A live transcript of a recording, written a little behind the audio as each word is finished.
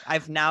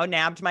I've now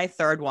nabbed my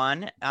third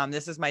one.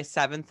 This is my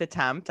 7th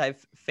attempt.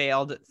 I've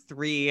failed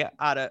 4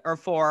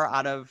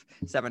 out of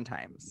 7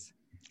 times.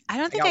 I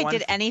don't think I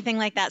did anything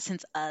like that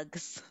since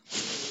Uggs.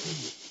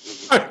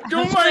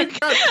 Oh my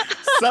God.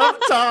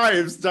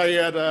 Sometimes,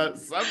 Diana,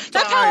 sometimes.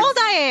 That's how old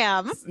I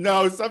am.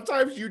 No,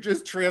 sometimes you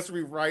just transfer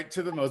me right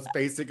to the most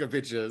basic of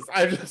bitches.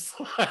 I'm just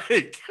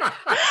like.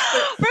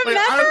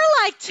 Remember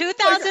like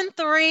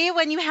 2003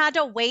 when you had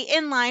to wait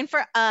in line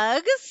for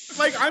Uggs?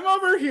 Like, I'm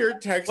over here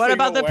texting. What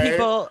about the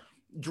people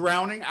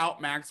drowning out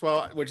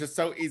Maxwell, which is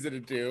so easy to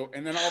do,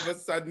 and then all of a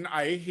sudden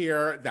I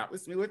hear that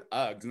was me with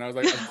Uggs, and I was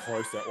like, of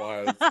course it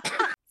was.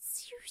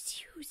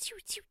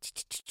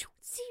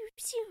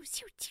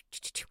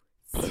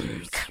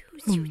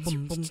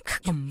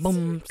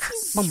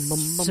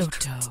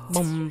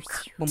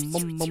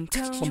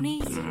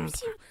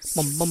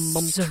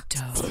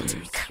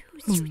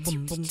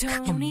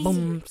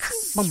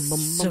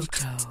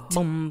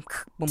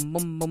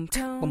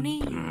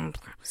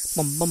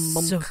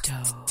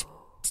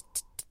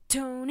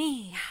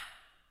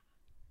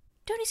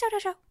 Tony Soto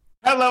Show.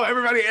 Hello,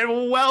 everybody,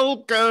 and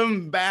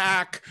welcome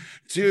back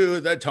to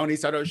the Tony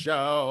Soto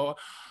Show.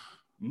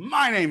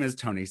 My name is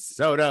Tony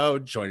Soto.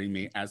 Joining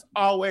me, as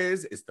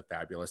always, is the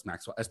fabulous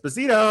Maxwell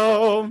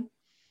Esposito.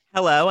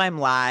 Hello, I'm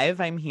live.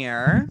 I'm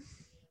here.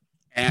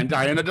 And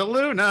Diana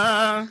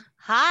DeLuna.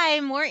 Hi,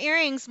 more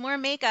earrings, more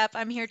makeup.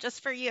 I'm here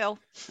just for you.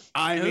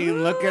 I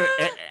mean, look at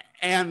it.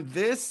 And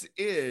this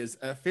is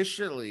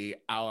officially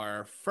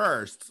our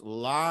first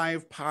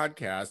live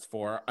podcast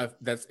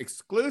that's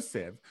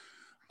exclusive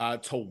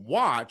to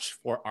watch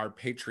for our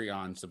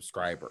Patreon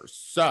subscribers.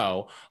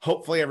 So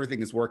hopefully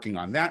everything is working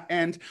on that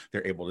end.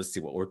 They're able to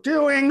see what we're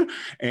doing.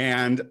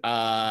 And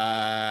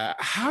how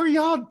are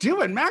y'all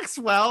doing?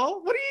 Maxwell,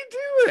 what are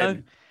you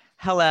doing?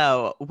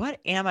 Hello. What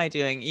am I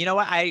doing? You know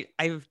what? I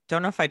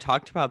don't know if I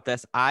talked about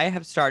this. I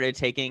have started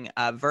taking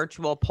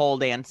virtual pole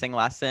dancing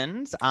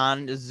lessons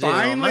on Zoom.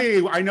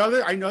 Finally, I know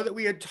that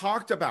we had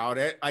talked about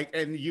it.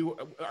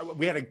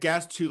 We had a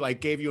guest who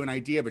gave you an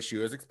idea, but she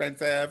was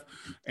expensive.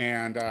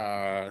 And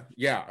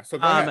yeah, so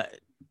go ahead.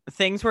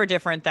 Things were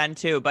different then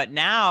too, but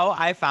now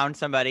I found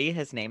somebody.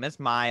 His name is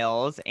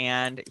Miles,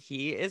 and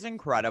he is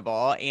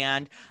incredible.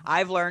 And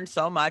I've learned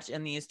so much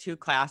in these 2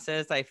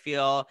 classes. I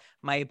feel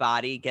my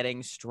body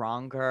getting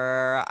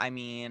stronger. I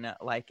mean,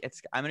 I'm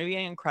going to be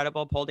an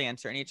incredible pole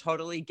dancer, and he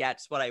totally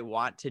gets what I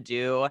want to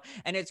do.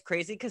 And it's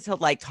crazy because he'll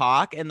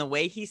talk, and the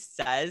way he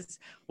says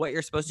what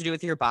you're supposed to do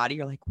with your body,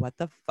 you're like, what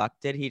the fuck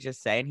did he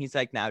just say? And he's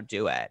like, now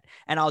do it.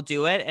 And I'll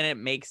do it, and it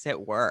makes it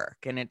work.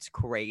 And it's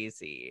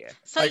crazy.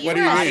 So what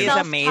do you mean? It's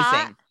amazing.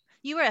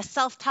 You were a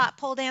self-taught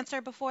pole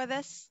dancer before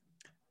this?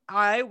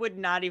 I would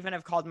not even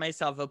have called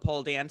myself a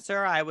pole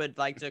dancer. I would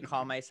like to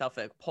call myself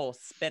a pole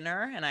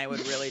spinner, and I would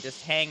really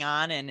just hang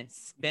on and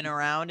spin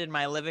around in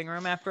my living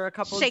room after a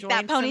couple Shake joints.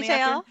 That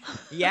ponytail.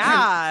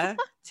 Yeah.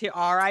 To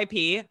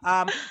RIP.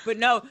 But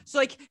no,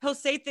 so he'll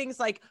say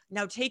things like,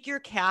 now take your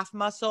calf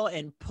muscle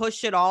and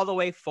push it all the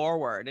way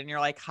forward. And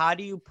you're like, how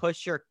do you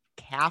push your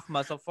calf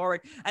muscle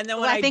forward? And then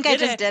when I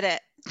just did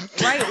it.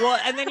 Right. Well,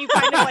 and then you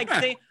kind of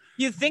think,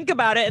 you think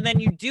about it, and then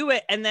you do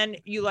it, and then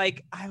you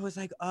I was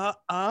like,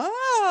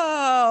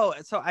 oh.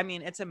 So, I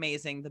mean, it's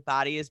amazing. The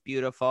body is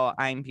beautiful.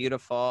 I'm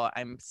beautiful.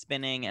 I'm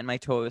spinning, and my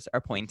toes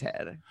are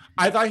pointed.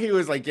 I thought he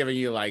was giving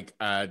you I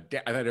thought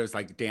it was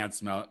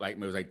dance moves,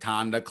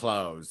 Tonda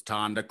close,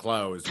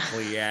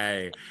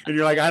 plie. And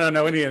you're like, I don't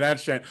know any of that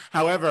shit.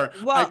 However,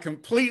 I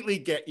completely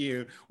get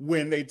you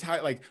when they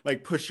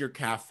push your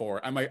calf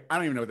forward. I'm like, I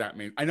don't even know what that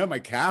means. I know my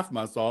calf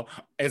muscle.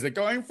 Is it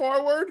going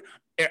forward?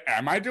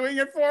 Am I doing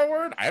it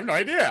forward? I have no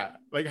idea.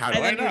 How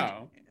do I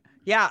know?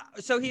 Yeah.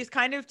 So he's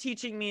kind of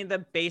teaching me the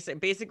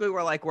basically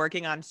we're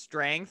working on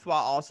strength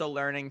while also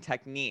learning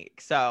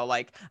technique. So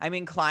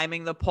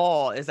climbing the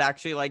pole is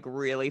actually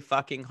really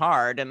fucking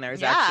hard. And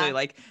there's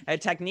actually a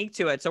technique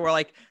to it. So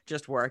we're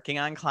just working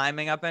on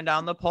climbing up and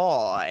down the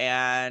pole,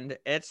 and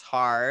it's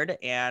hard.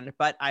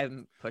 But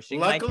I'm pushing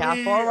my calf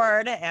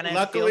forward, and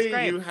it feels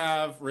great. You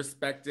have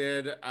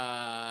respected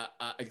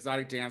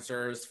exotic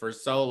dancers for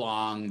so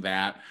long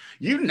that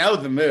you know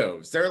the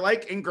moves. They're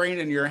ingrained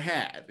in your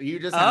head. You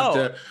just have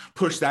to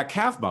push that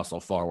calf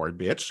muscle forward,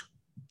 bitch.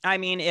 I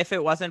mean, if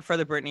it wasn't for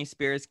the Britney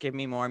Spears Give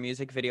Me More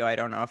music video, I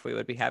don't know if we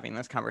would be having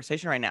this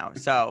conversation right now.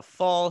 So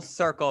full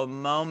circle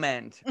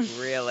moment,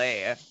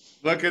 really.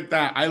 Look at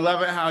that. I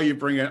love it how you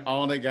bring it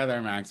all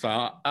together,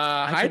 Maxwell.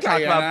 Hi,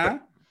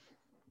 Diana.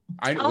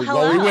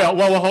 Hello. We will.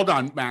 Well, hold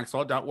on,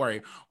 Maxwell. Don't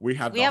worry. We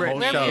have the whole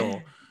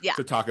show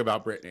to talk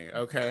about Britney,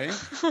 okay?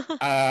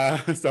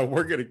 So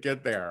we're going to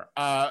get there.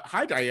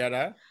 Hi,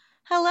 Diana.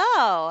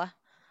 Hello.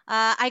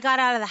 I got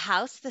out of the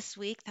house this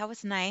week. That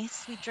was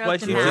nice. We drove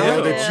to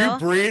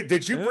Malibu.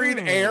 Did you breathe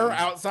air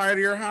outside of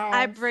your house?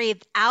 I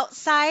breathed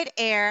outside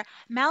air.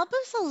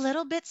 Malibu's a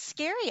little bit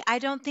scary. I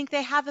don't think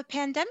they have a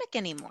pandemic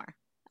anymore.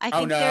 I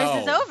think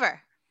theirs is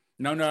over.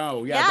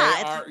 No. Yeah,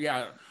 they are.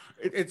 Yeah.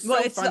 It's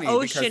so funny the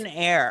ocean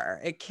air.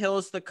 It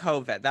kills the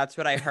COVID. That's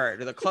what I heard.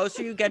 The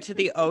closer you get to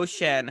the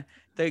ocean,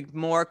 the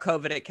more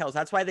COVID it kills.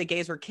 That's why the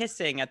gays were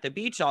kissing at the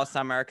beach all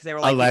summer, because they were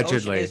like, Allegedly.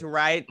 the ocean is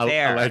right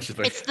there.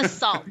 Allegedly. It's the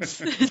salt.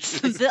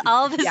 It's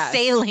all the Yes.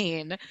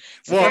 saline.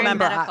 It's Well, very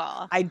remember,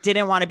 medical. I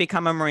didn't want to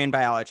become a marine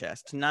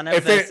biologist. None of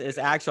If this it- is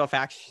actual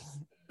fact.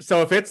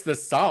 So if it's the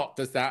salt,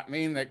 does that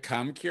mean that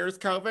cum cures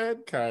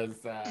COVID?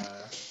 Because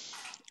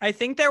I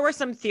think there were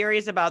some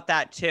theories about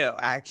that too,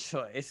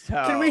 actually. So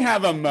can we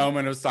have a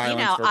moment of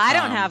silence for I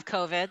cum? don't have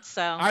COVID,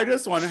 so I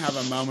just want to have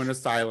a moment of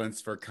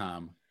silence for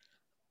cum.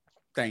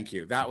 Thank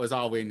you. That was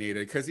all we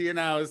needed. Because,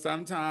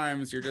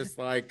 sometimes you're just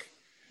like,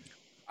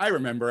 I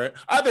remember it.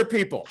 Other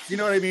people. You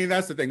know what I mean?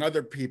 That's the thing.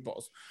 Other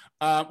people's.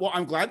 Well,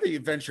 I'm glad that you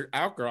ventured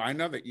out, girl. I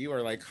know that you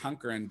are like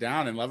hunkering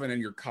down and living in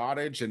your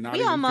cottage and not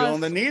even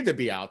feeling the need to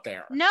be out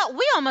there. No,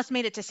 we almost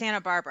made it to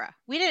Santa Barbara.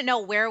 We didn't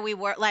know where we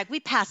were. Like we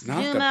passed Not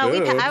the Zuma.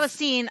 I was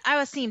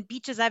boobs. seeing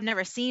beaches I've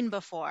never seen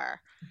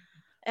before.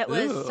 It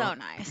was Ooh. so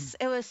nice.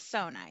 It was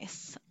so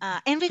nice.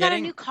 And we got a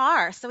new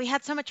car, so we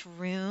had so much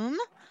room.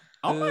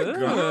 Oh my Ooh.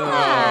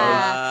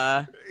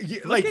 god!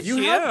 Look at you.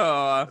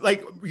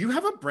 You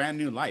have a brand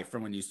new life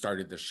from when you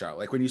started the show.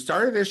 Like when you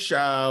started this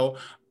show,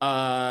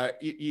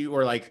 you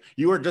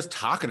were just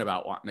talking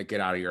about wanting to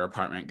get out of your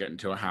apartment, get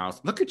into a house.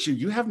 Look at you!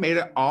 You have made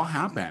it all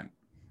happen.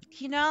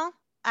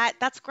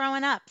 That's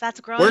growing up.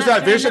 Where's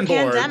that during the vision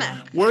board?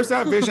 pandemic. Where's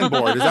that vision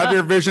board? Is that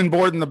your vision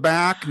board in the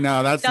back?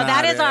 No, that's So not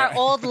that is it. our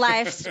old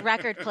life's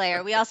record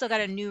player. We also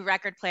got a new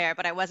record player,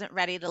 but I wasn't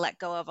ready to let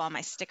go of all my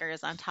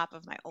stickers on top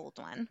of my old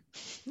one.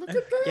 Look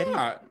at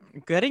that.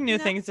 Getting new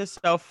things is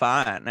so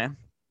fun.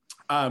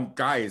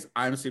 Guys,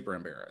 I'm super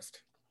embarrassed.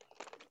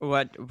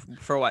 What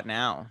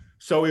now?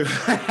 So we've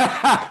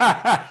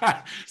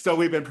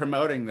been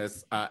promoting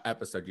this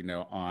episode,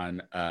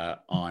 on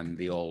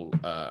the old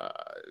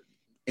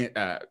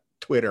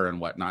Twitter and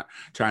whatnot,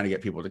 trying to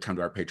get people to come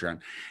to our Patreon,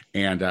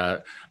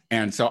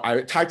 and so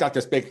I typed out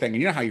this big thing,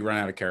 and you know how you run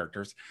out of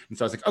characters, and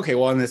so I was like, okay,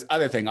 well, in this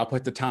other thing, I'll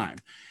put the time.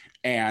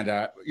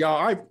 And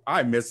y'all,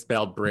 I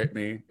misspelled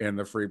Britney in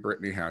the Free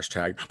Britney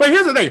hashtag. But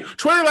here's the thing: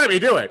 Twitter let me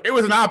do it. It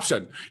was an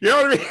option. You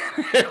know what I mean?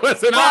 It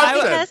was an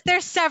option. Because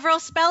there's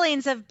several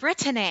spellings of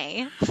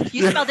Brittany.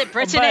 You spelled it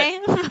Brittany.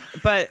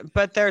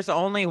 But there's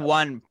only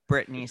one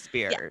Britney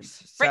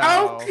Spears.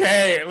 Yeah. So.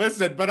 Okay,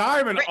 listen, but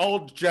I'm an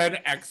old Gen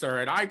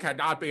Xer, and I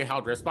cannot be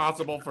held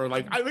responsible for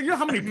you know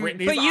how many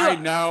Britneys I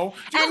know.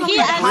 And Tony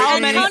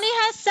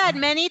has said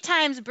many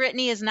times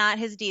Britney is not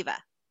his diva.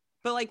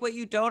 But like what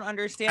you don't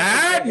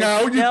understand.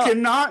 No, you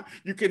cannot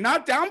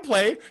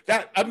downplay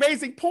that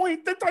amazing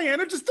point that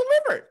Diana just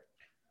delivered.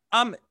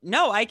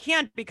 No, I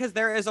can't, because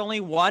there is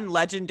only one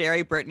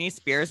legendary Britney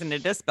Spears, and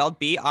it is spelled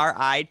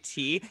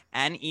Britney,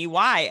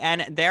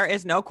 and there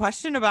is no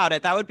question about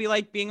it. That would be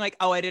like being like,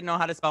 oh, I didn't know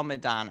how to spell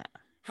Madonna.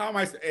 How am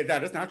I?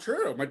 That is not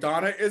true.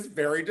 Madonna is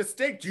very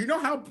distinct. Do you know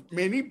how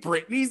many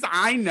Britneys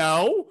I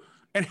know?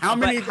 And how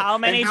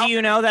many do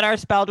you know that are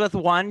spelled with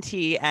one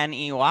T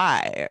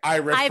N-E-Y? I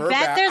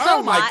bet there's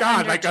a lot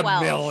under like 12.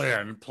 a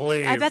million,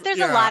 please. I bet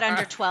there's a lot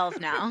under 12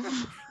 now.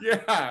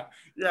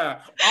 Yeah.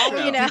 All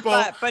the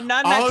people, but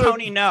none that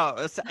Tony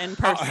knows in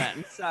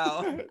person.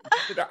 So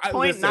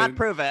point not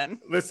proven.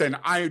 Listen,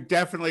 I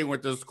definitely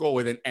went to school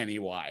with an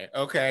N-E-Y.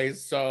 Okay,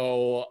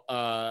 so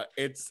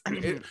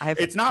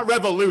it's not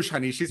Revolution,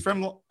 honey. She's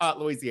from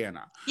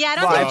Louisiana. Yeah,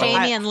 I don't think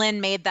Jamie and Lynn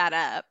made that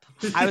up.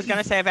 I was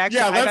gonna say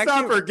let's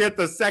not forget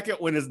the second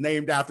one is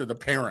named after the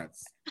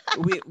parents.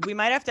 we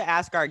might have to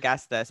ask our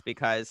guest this,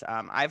 because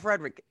I've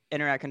read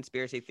internet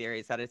conspiracy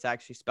theories that it's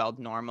actually spelled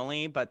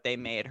normally, but they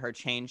made her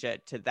change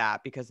it to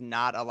that because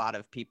not a lot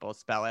of people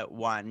spell it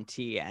one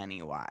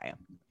T-N-E-Y.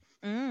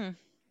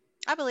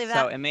 I believe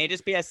that. So it may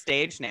just be a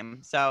stage name.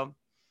 So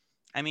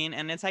I mean,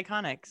 and it's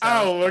iconic.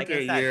 So, look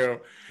at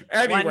you.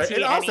 Anyway,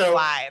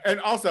 and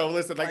also,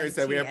 listen, like I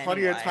said, we have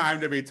plenty of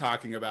time to be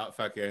talking about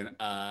fucking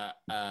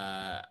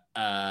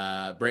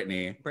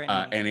Britney.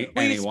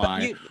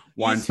 N-E-Y.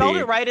 You spelled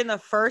it right in the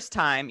first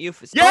time.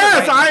 Yes,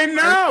 I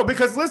know.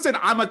 Because listen,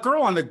 I'm a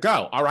girl on the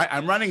go. All right,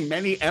 I'm running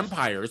many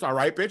empires. All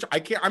right, bitch.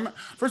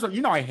 First of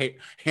all, I hate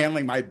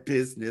handling my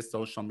business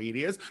social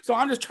medias. So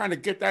I'm just trying to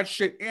get that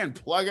shit in,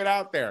 plug it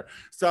out there.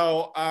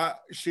 So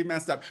she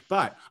messed up.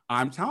 But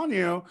I'm telling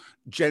you,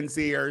 Gen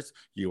Zers,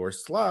 you were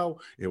slow.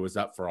 It was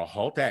up for a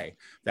whole day.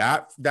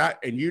 That,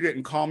 and you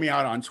didn't call me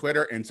out on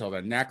Twitter until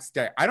the next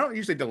day. I don't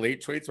usually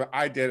delete tweets, but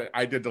I did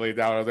delete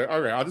that. I was like,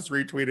 okay, I'll just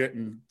retweet it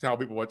and tell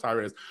people what time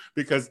it is,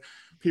 because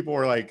people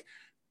were like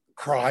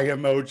cry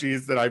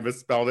emojis that I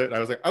misspelled it. And I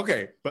was like,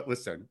 okay, but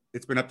listen,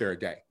 it's been up there a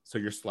day, so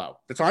you're slow.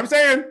 That's all I'm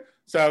saying.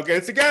 So get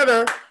it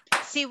together.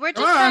 See, we're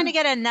just trying to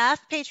get enough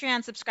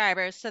Patreon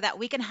subscribers so that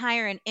we can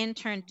hire an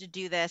intern to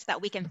do this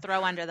that we can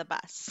throw under the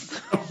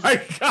bus. Oh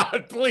my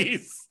God,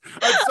 please.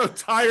 I'm so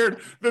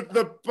tired that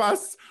the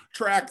bus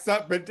tracks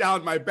up and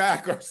down my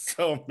back are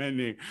so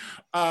many.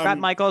 Bret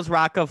Michaels'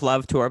 Rock of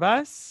Love tour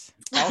bus.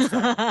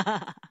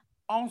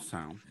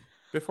 Also,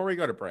 before we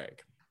go to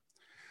break,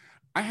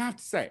 I have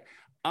to say,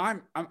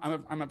 I'm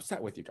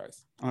upset with you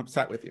guys. I'm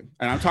upset with you.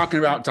 And I'm talking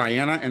about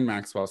Diana and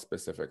Maxwell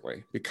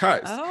specifically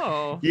because,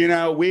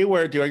 we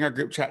were doing our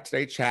group chat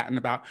today, chatting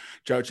about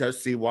JoJo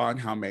Siwa and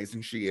how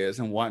amazing she is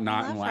and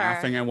whatnot and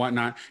laughing and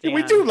whatnot. And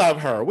we do love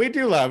her. We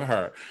do love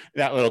her.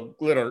 That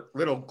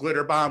little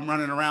glitter bomb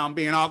running around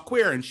being all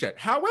queer and shit.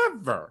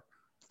 However,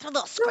 a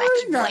little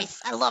scratchy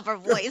voice. I love her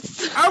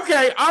voice.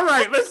 Okay. All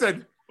right.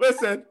 Listen,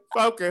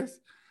 focus.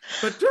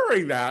 But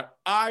during that,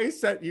 I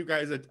sent you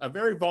guys a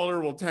very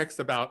vulnerable text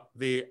about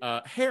the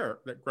hair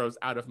that grows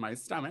out of my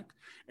stomach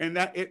and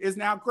that it is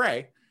now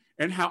gray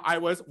and how I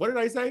was, what did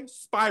I say?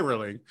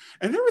 Spiraling.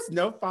 And there was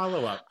no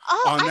follow-up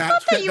on that. I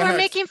thought that you were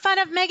making fun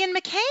of Meghan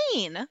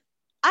McCain.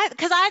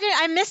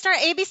 I missed our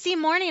ABC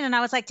morning and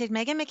I was like, did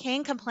Meghan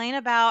McCain complain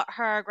about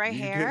her gray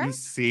hair? You didn't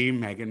see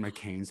Meghan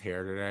McCain's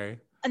hair today?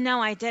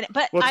 No, I didn't.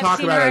 But we'll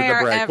talk about it at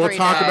the break. We'll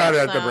talk about it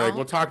at the break.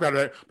 We'll talk about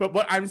it. But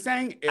what I'm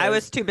saying is, I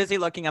was too busy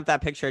looking up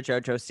that picture of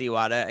JoJo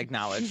Siwa to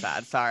acknowledge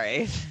that.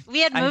 Sorry. We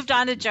had moved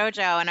on to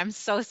JoJo, and I'm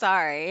so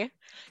sorry.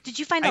 Did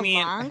you find a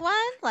long one?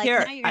 Like,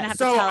 now you're gonna have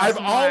to tell us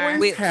more.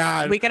 Always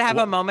had. We could have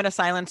a moment of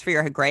silence for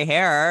your gray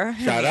hair.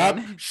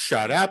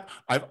 Shut up.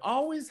 I've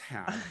always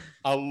had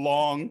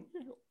one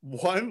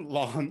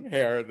long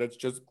hair that's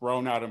just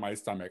grown out of my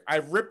stomach.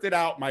 I've ripped it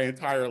out my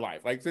entire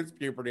life. Like since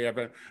puberty, I've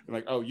been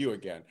like, oh, you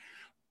again.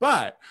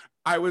 But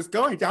I was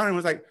going down and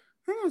was like,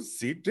 oh,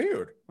 see,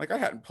 dude. Like I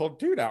hadn't pulled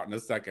dude out in a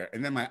second.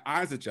 And then my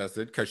eyes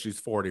adjusted because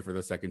she's 40 for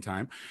the second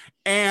time.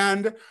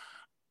 And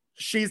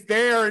she's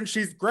there and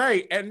she's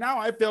great. And now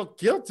I feel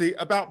guilty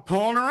about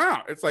pulling her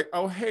out. It's like,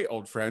 oh, hey,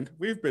 old friend,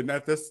 we've been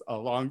at this a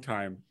long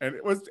time. And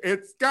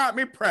it's got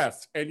me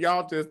pressed and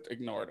y'all just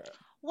ignored it.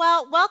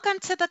 Well, welcome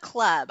to the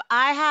club.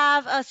 I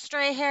have a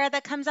stray hair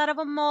that comes out of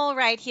a mole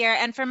right here.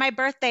 And for my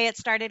birthday, it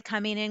started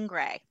coming in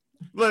gray.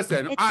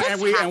 Listen,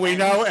 we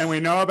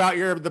know about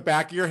the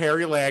back of your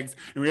hairy legs,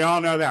 and we all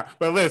know that.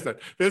 But listen,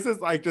 this is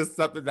like just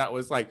something that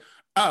was like,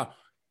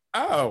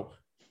 oh,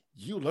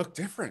 you look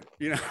different,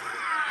 you know.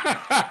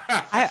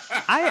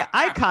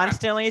 I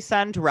constantly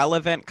send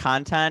relevant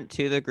content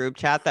to the group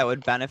chat that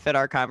would benefit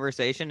our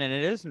conversation, and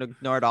it is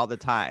ignored all the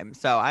time.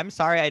 So I'm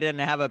sorry I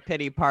didn't have a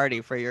pity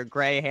party for your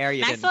gray hair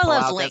you didn't pull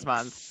out this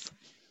month.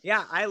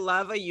 Yeah, I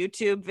love a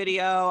YouTube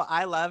video.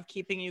 I love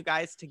keeping you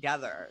guys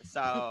together.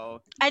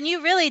 So, and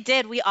you really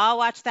did. We all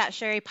watched that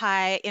Sherry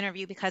Pie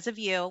interview because of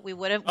you. We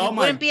wouldn't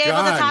be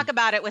able to talk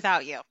about it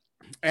without you.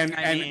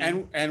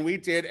 And we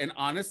did. And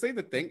honestly,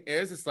 the thing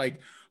is, it's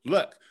like,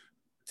 look,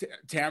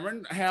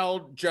 Tamron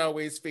held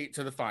Joey's feet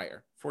to the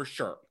fire for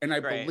sure. And I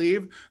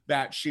believe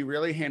that she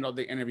really handled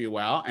the interview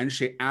well. And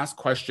she asked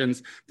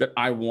questions that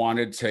I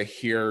wanted to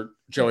hear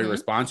Joey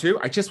respond to.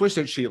 I just wish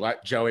that she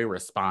let Joey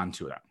respond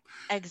to them.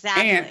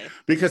 Exactly. And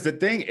because the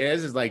thing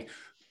is like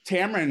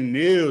Tamron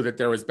knew that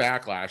there was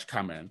backlash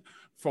coming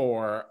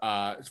for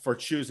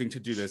choosing to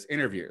do this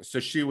interview. So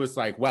she was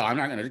like, well, I'm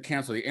not going to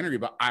cancel the interview,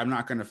 but I'm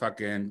not going to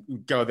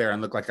fucking go there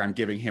and look like I'm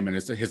giving him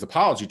his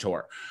apology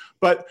tour.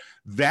 But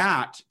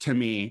that to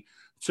me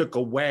took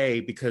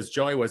away because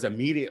Joey was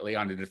immediately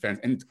on the defense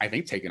and I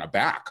think taken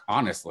aback,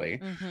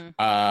 honestly.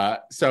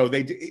 So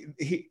they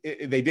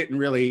didn't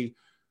really,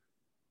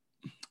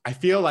 I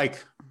feel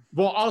like,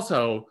 well,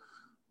 also,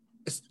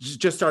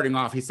 just starting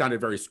off, he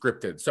sounded very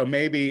scripted. So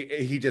maybe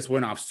he just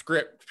went off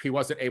script. He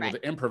wasn't able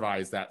to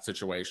improvise that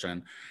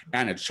situation,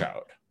 and it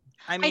showed.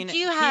 I mean,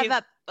 go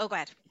ahead.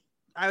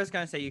 I was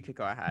going to say you could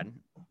go ahead.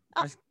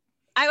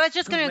 I was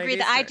just going to agree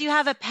that I do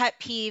have a pet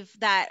peeve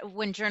that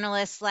when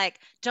journalists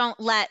don't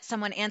let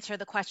someone answer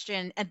the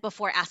question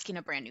before asking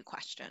a brand new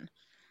question.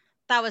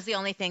 That was the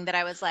only thing that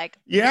I was like,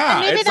 yeah.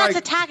 And maybe that's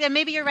a tactic. And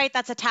maybe you're right.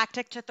 That's a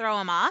tactic to throw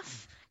him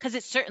off because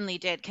it certainly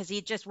did because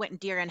he just went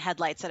deer in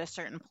headlights at a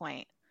certain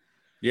point.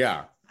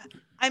 Yeah.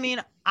 I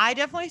mean, I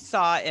definitely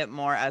saw it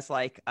more as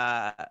I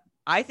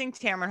think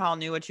Tamron Hall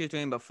knew what she was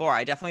doing before.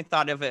 I definitely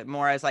thought of it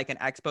more as like an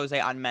expose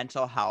on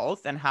mental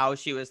health and how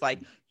she was like,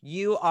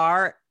 you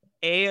are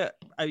you're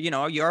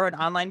an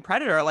online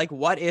predator. Like,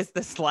 what is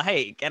this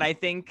like? And I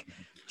think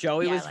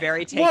Joey was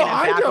very taken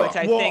aback, which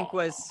I think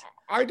was.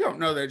 I don't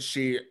know that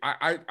she.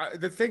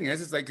 The thing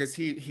is like, because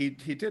he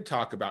did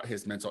talk about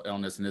his mental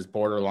illness and his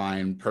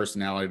borderline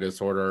personality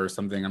disorder or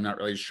something. I'm not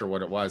really sure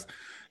what it was.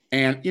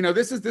 And,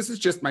 this is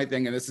just my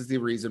thing. And this is the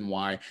reason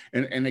why.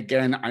 And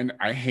again,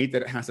 I hate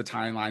that it has a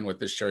timeline with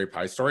this Sherry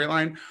Pie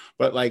storyline.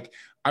 But like,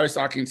 I was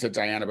talking to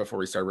Diana before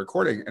we started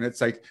recording. And it's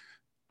like,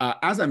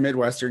 as a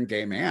Midwestern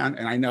gay man,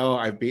 and I know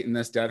I've beaten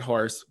this dead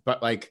horse,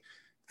 but like,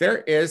 there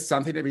is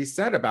something to be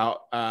said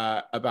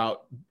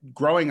about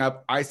growing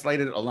up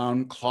isolated,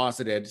 alone,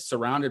 closeted,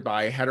 surrounded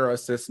by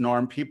hetero-cis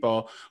norm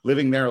people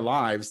living their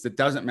lives that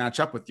doesn't match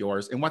up with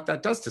yours and what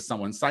that does to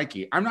someone's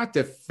psyche. I'm not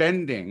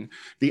defending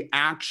the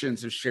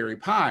actions of Sherry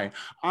Pie.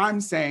 I'm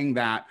saying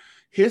that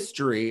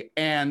history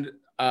and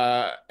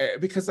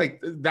because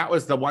like that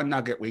was the one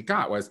nugget we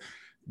got was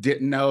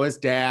didn't know his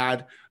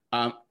dad,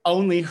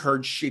 only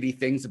heard shitty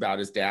things about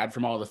his dad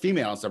from all the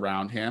females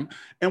around him.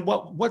 And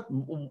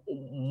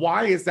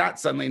why is that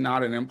suddenly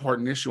not an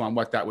important issue on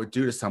what that would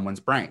do to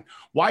someone's brain?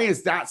 Why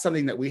is that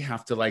something that we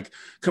have to like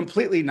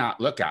completely not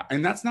look at?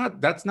 And that's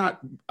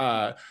not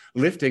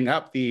lifting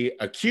up the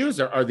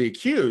accuser or the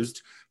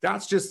accused.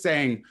 That's just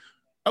saying,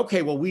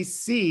 okay, well, we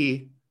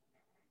see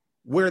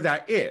where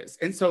that is.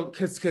 And so,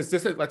 because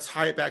this is, let's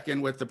tie it back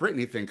in with the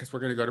Britney thing, because we're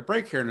going to go to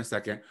break here in a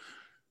second.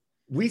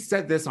 We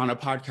said this on a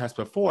podcast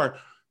before.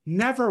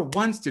 Never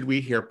once did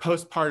we hear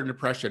postpartum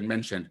depression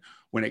mentioned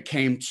when it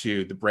came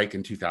to the break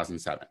in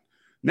 2007.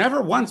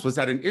 Never once was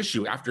that an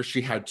issue after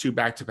she had 2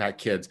 back-to-back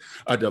kids,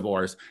 a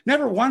divorce.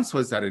 Never once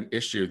was that an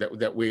issue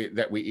that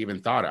we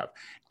even thought of.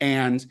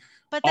 And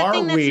but the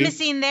thing that's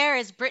missing there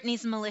is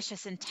Britney's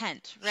malicious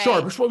intent, right?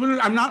 Sure,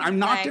 but I'm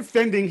not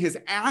defending his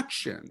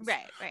actions.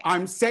 Right.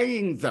 I'm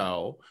saying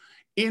though,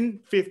 in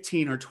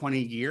 15 or 20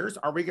 years,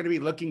 are we going to be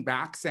looking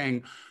back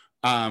saying,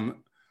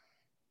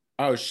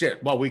 oh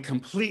shit, well, we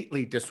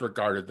completely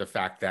disregarded the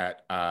fact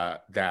that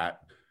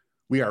that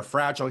we are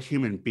fragile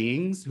human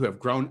beings who have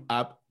grown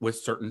up with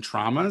certain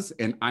traumas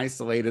in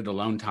isolated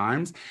alone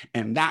times,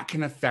 and that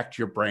can affect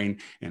your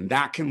brain, and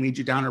that can lead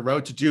you down a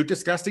road to do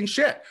disgusting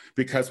shit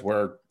because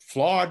we're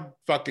flawed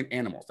fucking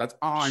animals. That's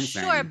all I'm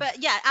saying. Sure, but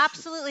yeah,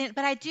 absolutely.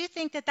 But I do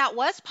think that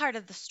was part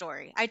of the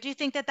story. I do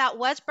think that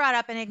was brought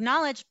up and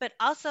acknowledged, but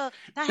also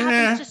that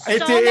happens to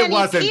so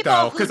many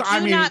people who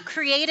do not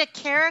create a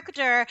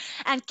character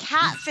and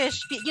catfish.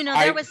 You know,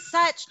 there was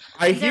such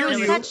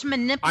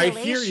manipulation. I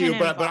hear you,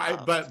 but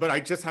I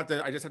just have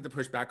to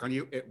push back on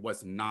you. It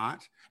was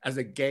not, as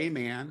a gay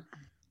man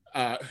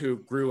who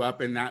grew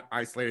up in that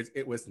isolated,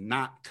 it was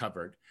not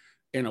covered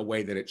in a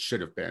way that it should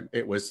have been.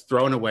 It was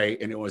thrown away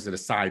and it was a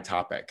side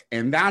topic.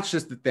 And that's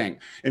just the thing.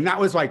 And that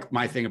was like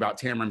my thing about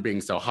Tamron being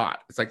so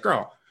hot. It's like,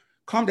 girl,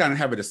 calm down and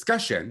have a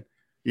discussion,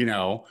 you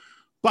know?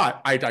 But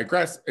I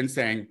digress in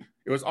saying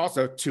it was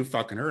also too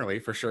fucking early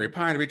for Sherry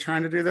Pie to be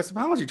trying to do this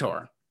apology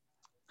tour.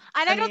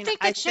 And I don't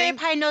think that Sherry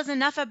Pie knows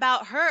enough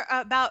about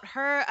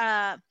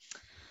her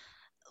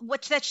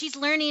which that she's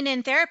learning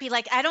in therapy.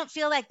 Like, I don't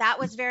feel like that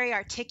was very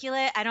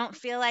articulate. I don't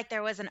feel like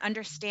there was an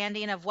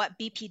understanding of what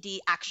BPD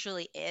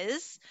actually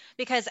is,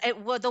 because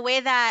the way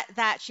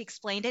that she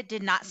explained it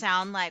did not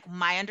sound like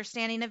my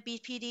understanding of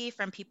BPD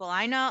from people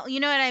I know. You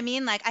know what I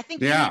mean? Like, I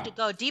think you need to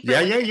go deeper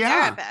with the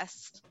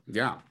therapist.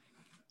 Yeah.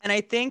 And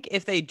I think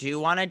if they do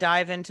want to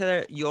dive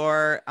into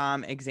your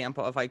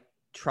example of like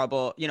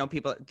troubled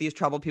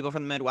people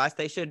from the Midwest,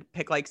 they should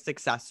pick like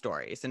success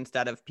stories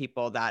instead of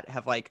people that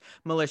have like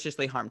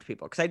maliciously harmed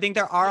people, because I think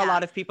there are a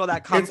lot of people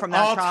that come from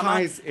that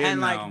trauma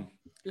and like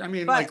I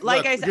mean, but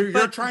like I said,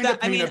 you're trying to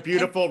paint a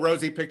beautiful,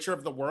 rosy picture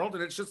of the world,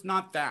 and it's just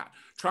not that.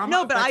 Trauma.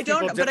 No, but I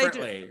don't. But I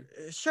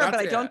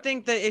don't it.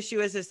 think the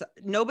issue is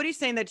nobody's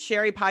saying that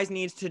Sherry Pies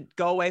needs to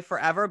go away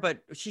forever,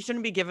 but she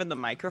shouldn't be given the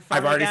microphone.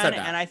 I've already said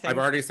that. And I think I've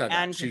already said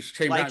that. And she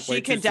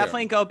can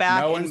definitely go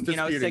back and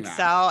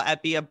excel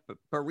at be a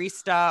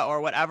barista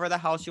or whatever the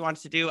hell she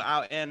wants to do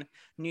out in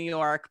New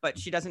York, but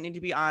she doesn't need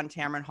to be on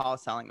Tamron Hall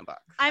selling a book.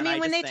 I mean,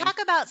 when they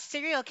talk about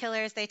serial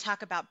killers, they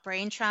talk about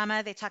brain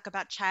trauma, they talk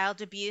about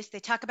child abuse, they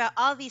talk about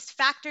all these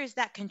factors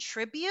that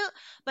contribute,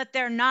 but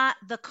they're not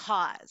the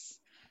cause,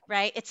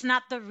 right? It's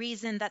not the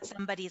reason that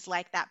somebody's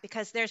like that,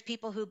 because there's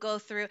people who go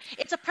through,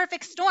 it's a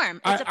perfect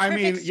storm.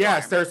 Yes,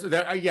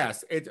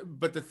 yes.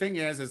 But the thing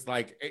is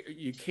like,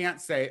 you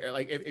can't say,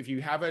 like, if you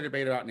have a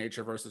debate about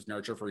nature versus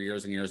nurture for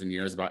years and years and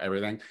years about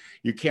everything,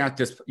 you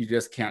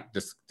just can't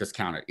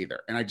discount it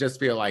either. And I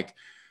just feel like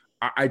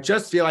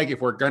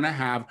if we're going to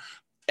have,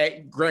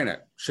 granted,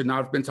 should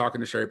not have been talking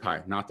to Sherry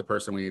Pie, not the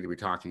person we need to be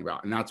talking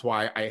about. And that's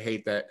why I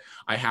hate that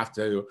I have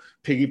to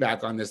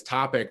piggyback on this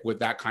topic with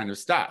that kind of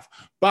stuff.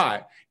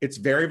 But it's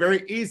very,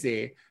 very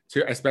easy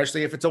to,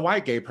 especially if it's a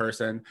white gay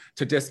person,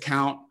 to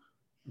discount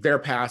their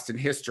past and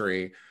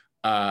history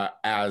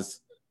as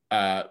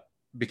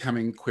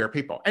becoming queer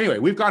people. Anyway,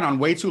 we've gone on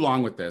way too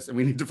long with this, and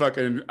we need to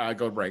fucking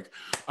go break.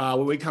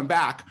 When we come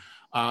back,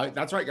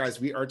 that's right, guys.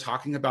 We are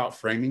talking about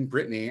Framing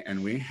Britney,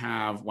 and we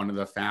have one of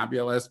the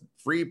fabulous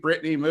Free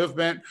Britney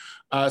movement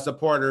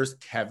supporters,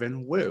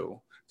 Kevin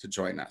Wu, to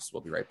join us.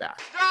 We'll be right back.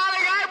 Darling,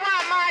 I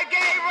want my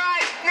gay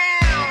rights now.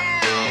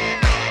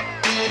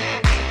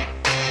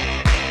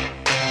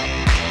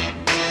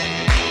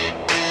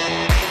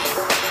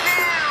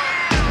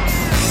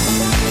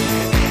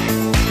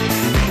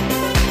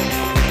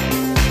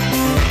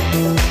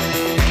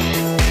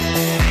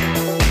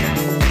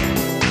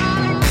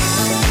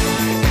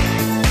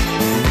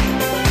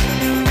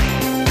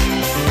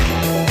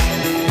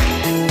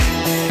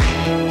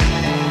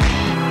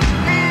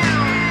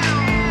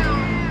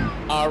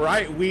 All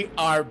right, we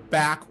are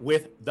back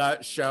with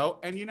the show.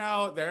 And, you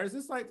know, there's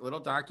this like little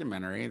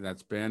documentary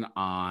that's been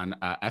on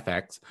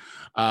FX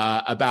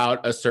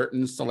about a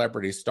certain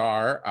celebrity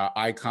star,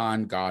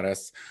 icon,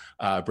 goddess,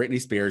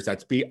 Britney Spears.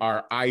 That's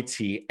Britney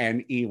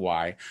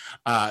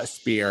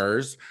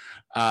Spears.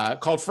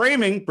 called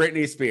Framing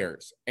Britney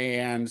Spears.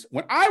 And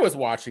when I was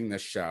watching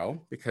this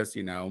show, because,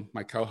 you know,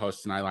 my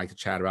co-host and I like to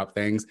chat about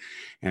things,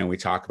 and we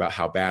talk about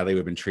how badly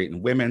we've been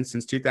treating women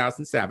since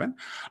 2007.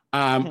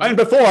 And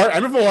before, like, I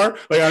don't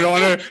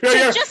want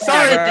to,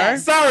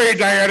 sorry,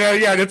 Diana.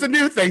 Yeah, it's a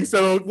new thing,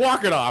 so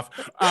walk it off.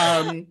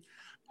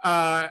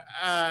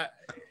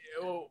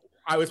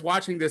 I was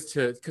watching this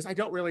because I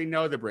don't really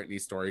know the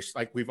Britney story.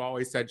 Like we've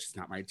always said, she's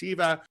not my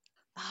diva.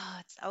 Oh,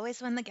 it's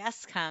always when the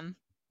guests come.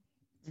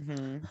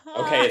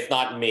 Okay, it's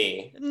not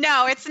me.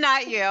 No, it's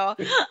not you.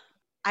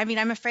 I mean,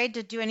 I'm afraid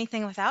to do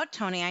anything without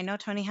Tony. I know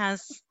Tony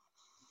has.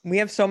 He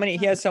has so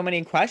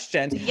many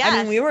questions. Yes.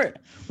 I mean,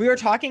 we were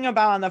talking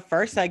about on the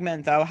first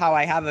segment, though, how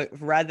I have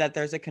read that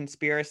there's a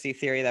conspiracy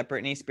theory that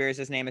Britney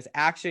Spears' name is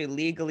actually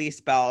legally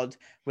spelled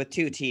with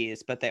 2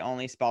 T's, but they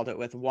only spelled it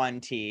with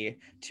 1 T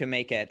to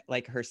make it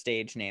like her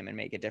stage name and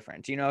make it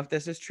different. Do you know if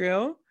this is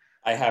true?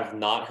 I have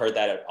not heard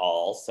that at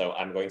all, so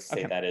I'm going to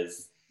say that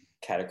is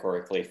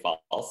categorically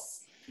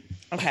false.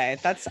 Okay,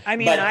 I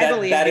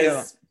believe that you.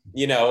 Is,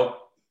 you know,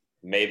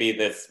 maybe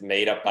this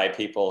made up by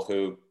people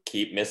who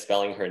keep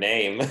misspelling her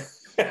name.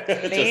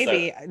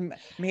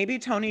 Maybe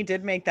Tony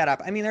did make that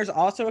up. I mean, there's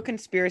also a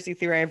conspiracy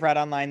theory I've read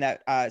online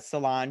that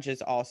Solange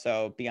is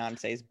also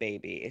Beyonce's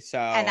baby. So,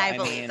 and I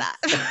believe that.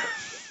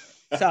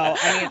 So,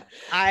 I mean,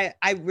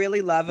 I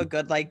really love a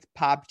good like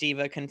pop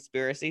diva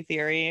conspiracy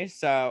theory.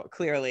 So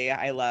clearly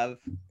I love,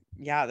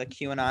 the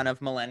QAnon of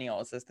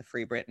millennials is the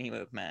Free Britney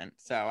movement.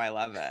 So I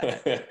love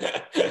it.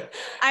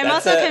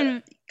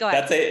 Go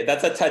ahead.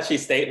 That's a touchy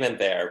statement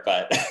there,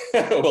 but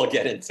we'll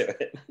get into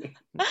it.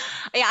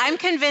 Yeah, I'm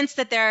convinced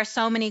that there are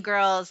so many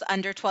girls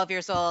under 12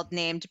 years old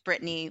named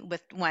Britney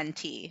with 1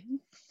 T.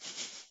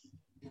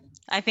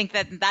 I think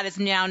that is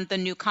now the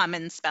new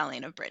common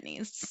spelling of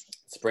Britney's.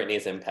 It's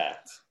Britney's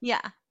impact.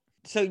 Yeah.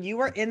 So you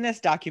were in this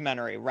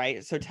documentary,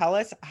 right? So tell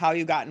us how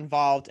you got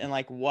involved and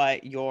like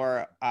what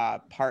your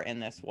part in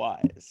this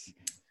was.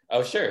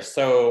 Oh, sure.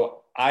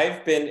 So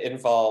I've been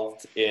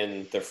involved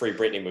in the Free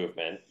Britney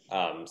movement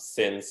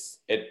since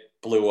it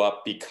blew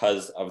up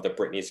because of the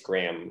Britney's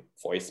Graham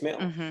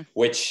voicemail,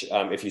 which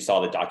if you saw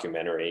the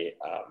documentary,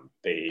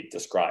 they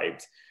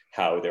described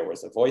how there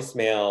was a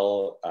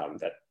voicemail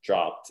that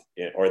dropped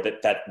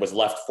that was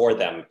left for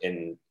them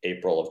in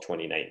April of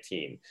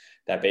 2019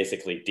 that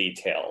basically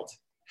detailed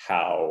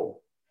how,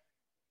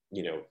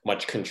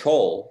 much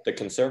control the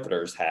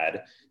conservators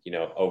had,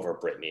 over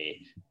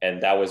Britney.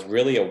 And that was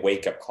really a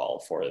wake-up call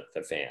for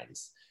the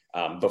fans.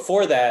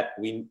 Before that,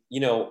 we,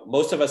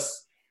 most of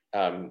us,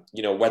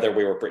 whether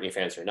we were Britney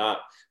fans or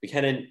not, we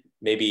kind of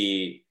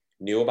maybe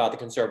knew about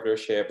the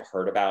conservatorship,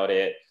 heard about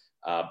it,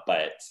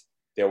 but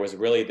there was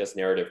really this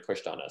narrative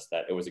pushed on us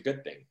that it was a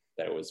good thing,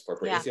 that it was for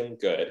Britney's own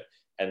good,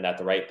 and that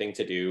the right thing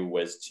to do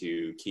was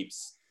to keep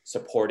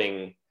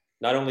supporting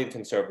not only the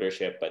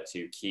conservatorship, but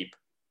to keep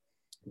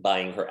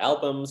buying her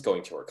albums,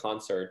 going to her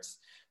concerts,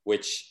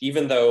 which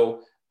even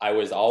though I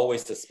was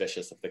always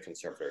suspicious of the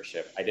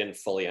conservatorship, I didn't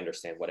fully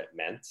understand what it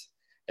meant.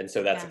 And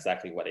so that's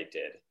exactly what I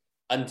did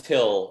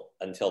until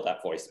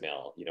that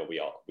voicemail.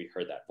 We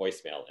heard that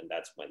voicemail, and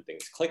that's when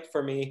things clicked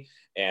for me.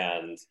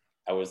 And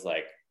I was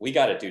like, we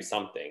got to do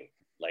something.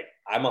 Like,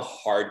 I'm a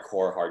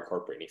hardcore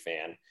Britney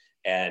fan.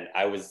 And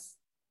I was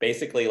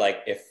basically like,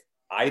 if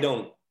I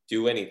don't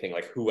do anything,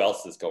 like who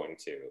else is going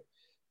to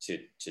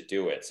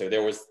do it? So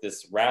there was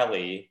this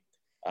rally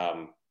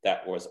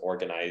that was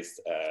organized.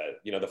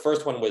 The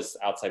first one was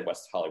outside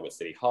West Hollywood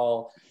City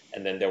Hall.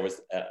 And then there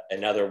was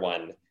another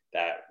one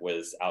that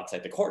was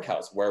outside the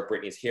courthouse where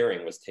Britney's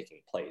hearing was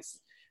taking place.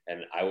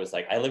 And I was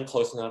like, I live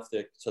close enough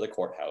to the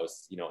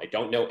courthouse. I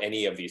don't know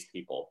any of these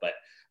people, but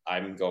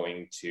I'm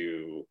going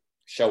to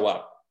show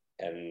up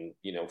and,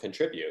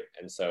 contribute.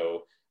 And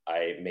so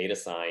I made a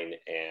sign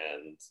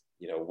and,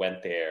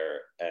 went there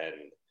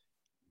and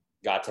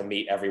got to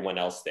meet everyone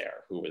else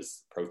there who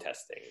was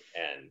protesting.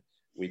 And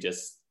we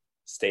just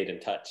stayed in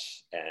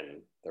touch,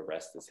 and the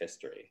rest is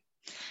history.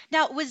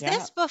 Now, was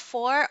this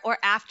before or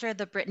after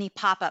the Britney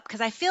pop-up?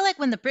 Because I feel like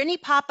when the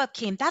Britney pop-up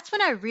came, that's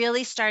when I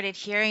really started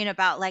hearing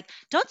about, like,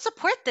 don't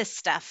support this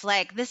stuff.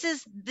 Like, this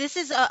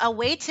is a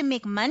way to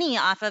make money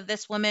off of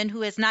this woman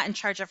who is not in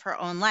charge of her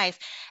own life.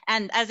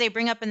 And as they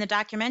bring up in the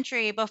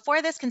documentary,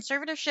 before this,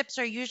 conservatorships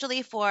are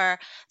usually for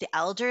the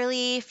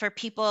elderly, for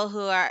people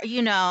who are,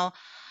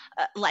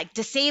 like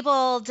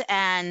disabled.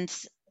 And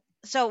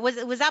so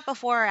was that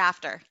before or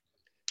after?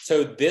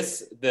 So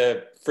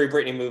the Free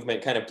Britney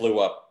movement kind of blew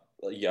up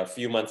a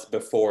few months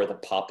before the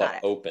pop-up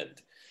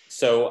opened.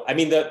 So, I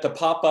mean, the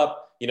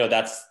pop-up,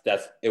 that's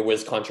it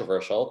was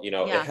controversial.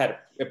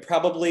 It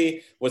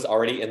probably was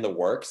already in the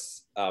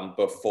works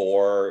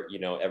before,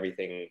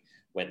 everything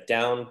went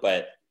down.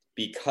 But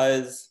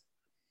because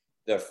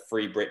the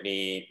Free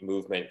Britney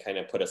movement kind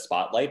of put a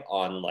spotlight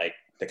on like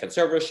the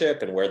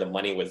conservatorship and where the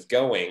money was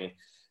going,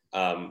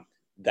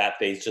 that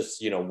they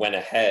just, went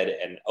ahead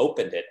and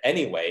opened it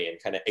anyway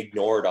and kind of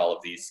ignored all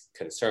of these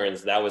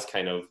concerns. That was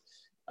kind of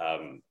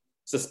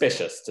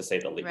suspicious, to say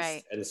the least.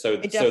 Right. And so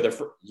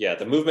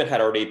the movement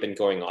had already been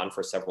going on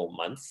for several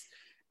months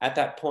at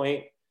that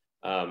point.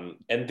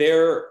 And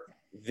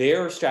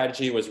their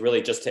strategy was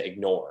really just to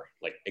ignore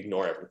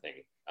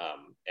everything.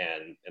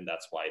 And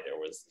that's why there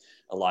was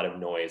a lot of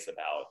noise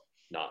about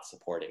not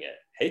supporting it.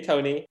 Hey,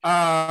 Tony.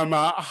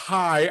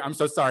 Hi, I'm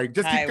so sorry.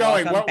 Just Hi, keep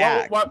going. welcome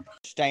back. What?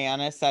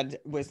 Diana said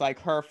was like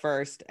her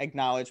first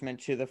acknowledgement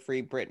to the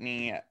Free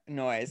Britney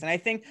noise. And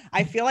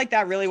I feel like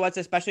that really was,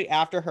 especially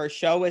after her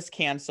show was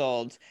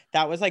canceled,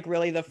 that was like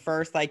really the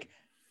first, like,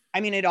 I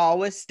mean, it all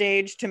was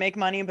staged to make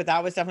money, but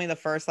that was definitely the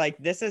first, like,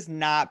 this is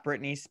not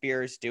Britney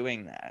Spears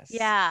doing this.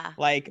 Yeah.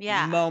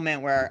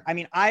 Moment where, I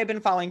mean, I've been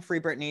following Free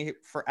Britney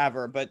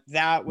forever, but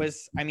that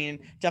was, I mean,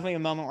 definitely a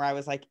moment where I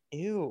was like,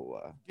 ew.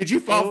 Did you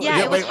fall?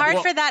 Yeah, it was hard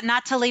for that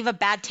not to leave a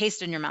bad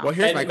taste in your mouth. Well,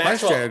 here's my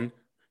question.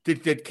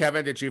 Did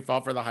Kevin, did you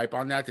fall for the hype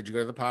on that? Did you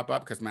go to the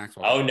pop-up? Because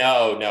Maxwell. Oh,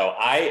 no.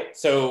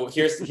 So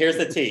here's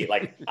the tea.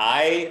 Like,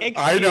 I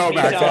know,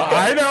 Maxwell.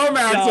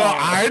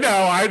 I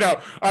know.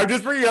 I'm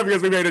just bringing it up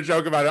because we made a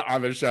joke about it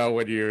on the show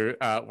when you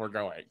were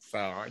going. So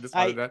I just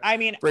wanted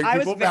to bring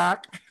people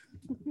back.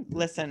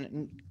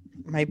 Listen,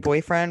 my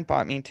boyfriend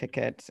bought me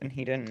tickets and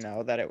he didn't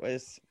know that it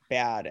was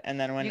bad. And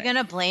then when you're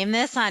gonna blame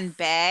this on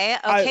Bay,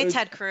 okay,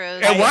 Ted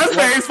Cruz. It was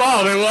Bay's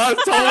fault. It was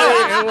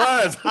totally. It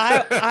was.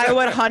 I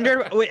would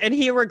 100, and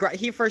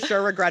he for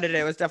sure regretted it.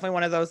 It was definitely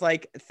one of those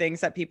like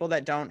things that people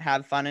that don't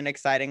have fun and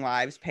exciting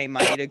lives pay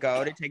money to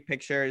go to take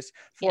pictures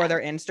for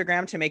their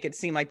Instagram to make it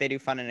seem like they do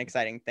fun and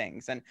exciting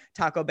things. And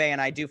Taco Bay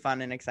and I do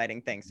fun and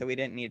exciting things, so we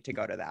didn't need to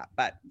go to that.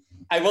 But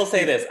I will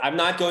say this: I'm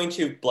not going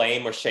to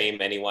blame or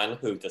shame anyone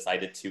who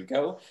decided to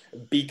go,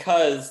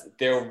 because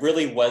there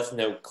really was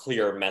no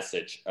clear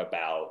message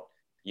about,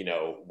 you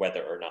know,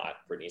 whether or not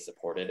Britney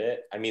supported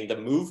it. I mean, the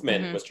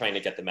movement was trying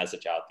to get the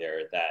message out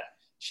there that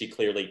she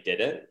clearly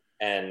didn't.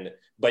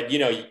 But you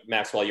know,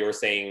 Maxwell, you were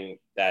saying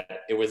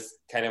that it was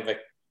kind of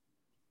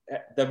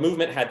the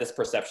movement had this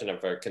perception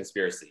of a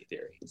conspiracy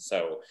theory.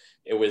 So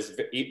it was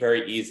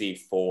very easy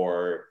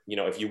for, you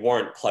know, if you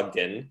weren't plugged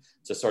in,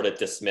 to sort of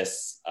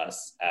dismiss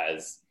us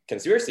as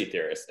conspiracy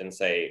theorists and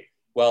say,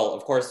 well,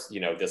 of course, you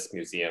know, this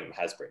museum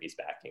has Britney's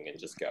backing, and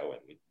just go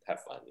and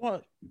have fun.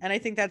 Well, and I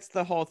think that's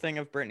the whole thing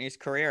of Britney's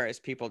career, is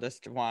people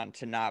just want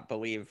to not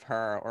believe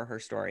her or her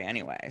story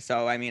anyway.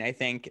 So, I mean, I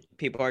think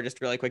people are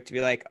just really quick to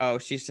be like, oh,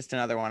 she's just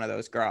another one of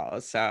those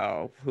girls,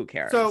 so who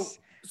cares?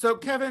 So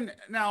Kevin,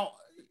 now,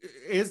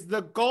 is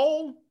the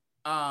goal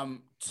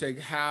to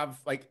have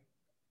like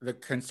the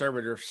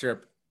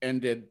conservatorship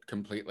ended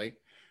completely?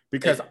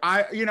 Because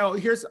I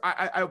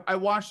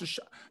watched the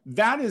show.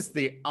 That is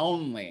the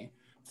only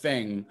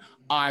thing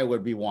I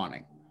would be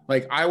wanting.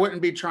 Like, I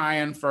wouldn't be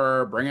trying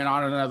for bringing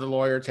on another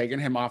lawyer, taking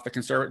him off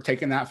the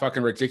taking that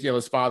fucking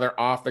ridiculous father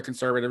off the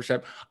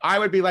conservatorship. I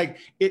would be like,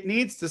 it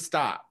needs to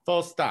stop,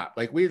 full stop.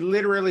 Like, we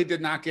literally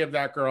did not give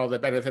that girl the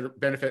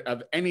benefit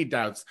of any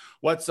doubts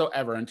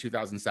whatsoever in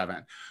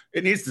 2007.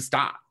 It needs to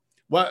stop.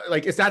 What,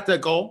 like, is that the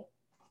goal?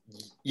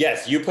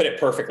 Yes, you put it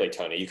perfectly,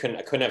 Tony. I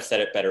couldn't have said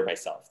it better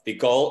myself. The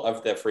goal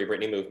of the Free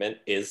Britney movement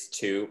is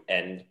to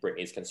end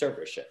Britney's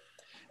conservatorship.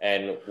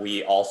 And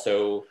we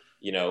also,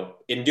 you know,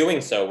 in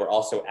doing so, we're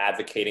also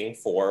advocating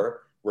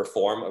for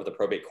reform of the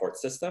probate court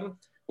system,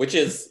 which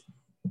is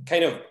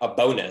kind of a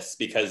bonus,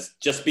 because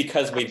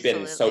we've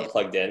been so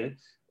plugged in,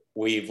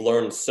 we've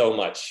learned so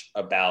much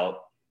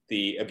about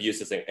the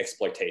abuses and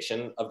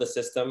exploitation of the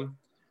system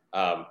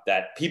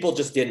that people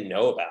just didn't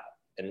know about.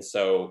 And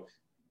so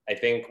I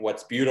think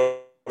what's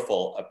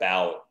beautiful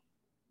about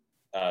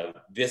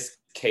this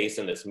case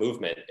and this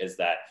movement is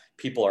that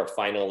people are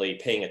finally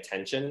paying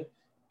attention,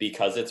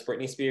 because it's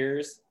Britney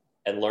Spears,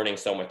 and learning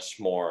so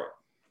much more,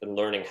 and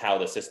learning how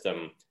the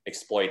system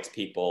exploits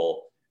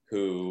people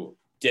who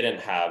didn't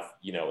have,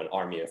 you know, an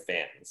army of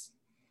fans.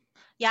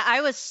 Yeah,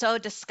 I was so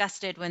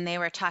disgusted when they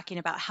were talking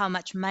about how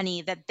much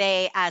money that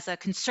they, as a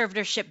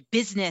conservatorship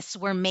business,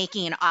 were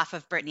making off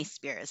of Britney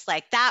Spears.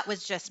 Like, that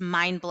was just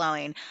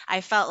mind-blowing.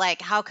 I felt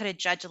like, how could a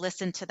judge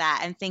listen to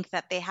that and think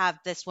that they have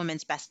this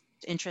woman's best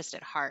interest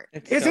at heart?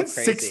 Isn't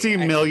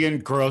 $60 million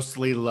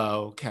grossly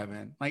low,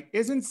 Kevin? Like,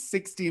 isn't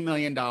 $60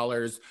 million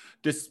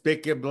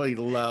despicably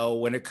low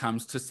when it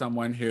comes to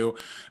someone who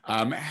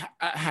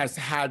has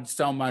had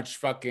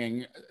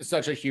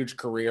such a huge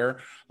career?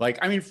 Like,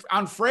 I mean,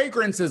 on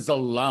fragrances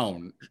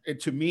alone,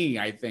 to me,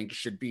 I think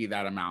should be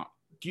that amount.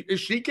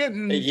 Is she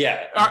getting?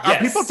 Yeah. Are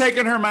people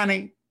taking her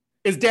money?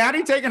 Is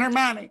Daddy taking her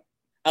money?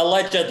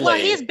 Allegedly. Well,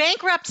 he's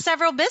bankrupt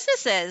several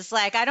businesses.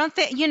 Like, I don't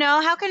think, you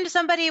know, how can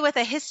somebody with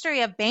a history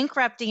of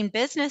bankrupting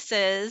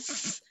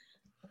businesses,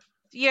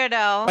 you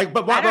know, like,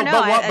 but Kevin,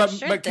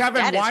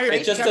 why?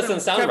 It just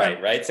doesn't sound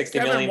right?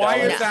 $60 million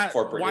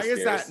for Britney Spears. Why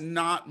is that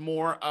not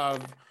more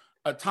of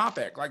a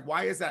topic? Like,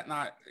 why is that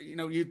not, you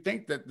know, you'd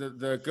think that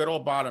the good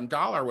old bottom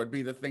dollar would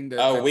be the thing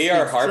that we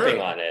are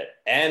harping on it.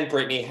 And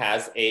Britney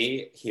has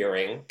a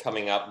hearing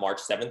coming up March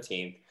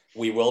 17th.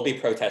 We will be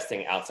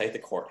protesting outside the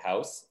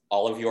courthouse.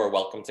 All of you are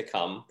welcome to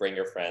come. Bring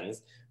your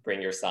friends,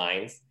 bring your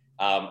signs.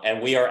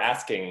 And we are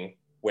asking,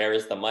 where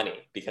is the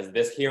money? Because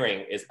this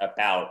hearing is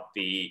about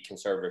the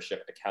conservatorship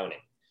accounting.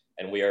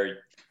 And we are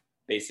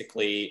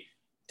basically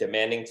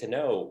demanding to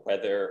know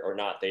whether or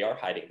not they are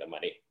hiding the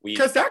money.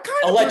 Because that kind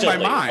of blew my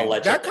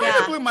mind. That kind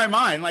of blew my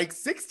mind. Like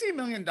 $60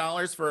 million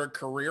for a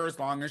career as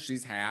long as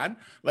she's had.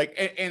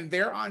 Like, and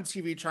they're on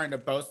TV trying to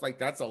boast like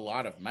that's a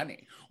lot of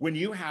money. When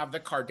you have the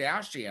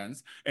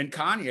Kardashians and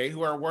Kanye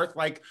who are worth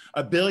like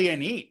 $1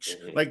 billion each.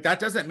 Like that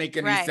doesn't make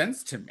any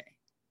sense to me.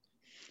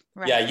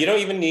 Right. Yeah, you don't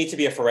even need to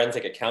be a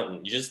forensic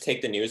accountant. You just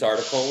take the news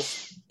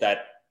articles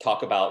that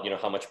talk about,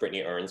 how much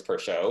Britney earns per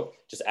show,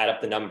 just add up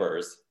the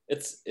numbers.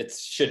 It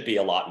should be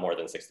a lot more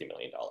than $60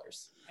 million.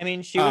 I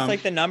mean, she was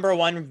like the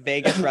 #1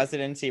 Vegas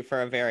residency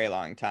for a very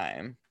long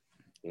time.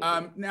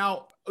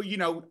 Now,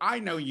 I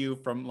know you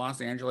from Los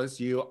Angeles.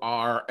 You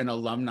are an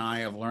alumni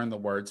of Learn the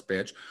Words,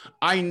 bitch.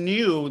 I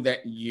knew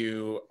that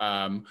you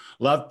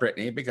love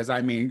Britney because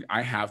I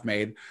have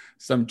made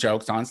some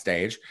jokes on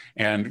stage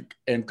and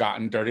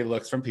gotten dirty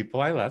looks from people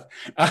I love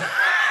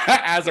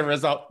as a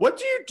result. What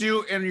do you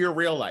do in your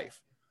real life?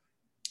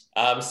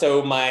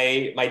 So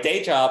my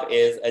day job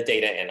is a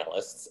data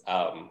analyst.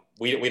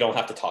 We don't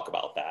have to talk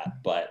about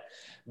that, but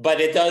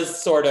it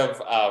does sort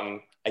of,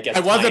 I guess.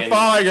 I wasn't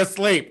falling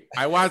asleep.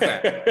 I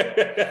wasn't.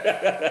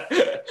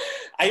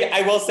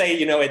 I will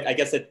say, I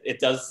guess it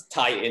does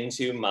tie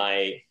into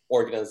my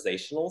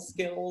organizational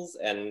skills,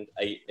 and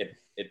it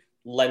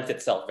lent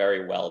itself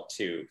very well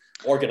to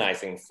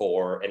organizing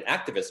for an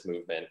activist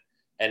movement.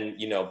 And,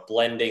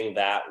 blending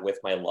that with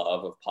my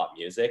love of pop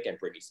music and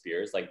Britney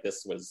Spears, like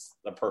this was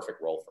the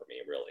perfect role for me,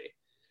 really.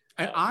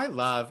 And I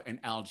love an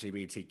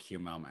LGBTQ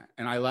moment.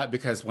 And I love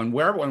because when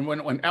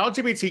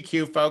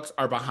LGBTQ folks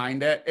are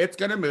behind it, it's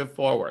going to move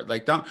forward.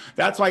 Like,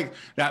 that's like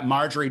that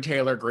Marjorie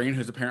Taylor Greene,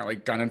 who's apparently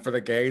gunning for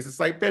the gays.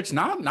 It's like, bitch,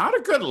 not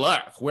a good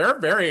look. We're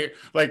very,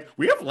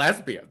 we have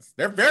lesbians.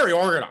 They're very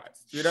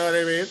organized. You know what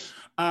I mean?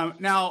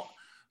 Now,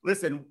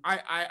 listen,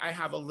 I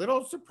have a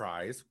little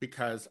surprise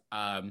because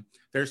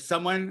there's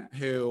someone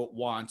who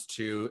wants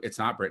to, it's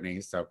not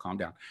Britney, so calm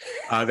down.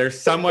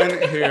 There's someone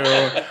who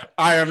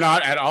I am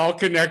not at all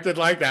connected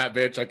like that,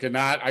 bitch. I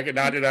cannot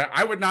do that.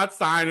 I would not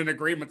sign an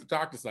agreement to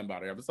talk to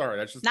somebody. I'm sorry.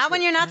 That's just not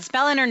when you're not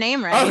spelling her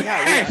name right.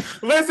 Okay.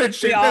 Listen,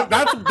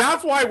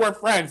 that's why we're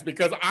friends,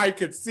 because I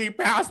could see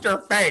past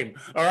her fame.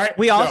 All right.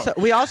 We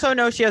also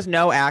know she has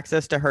no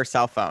access to her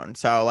cell phone.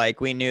 So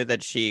we knew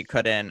that she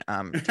couldn't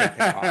take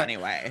the call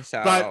anyway.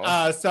 So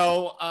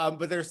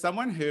but there's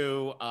someone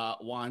who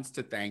wants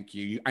to thank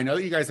you. I know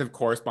that you guys have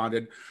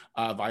corresponded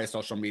via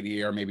social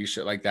media or maybe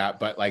shit like that,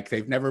 but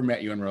they've never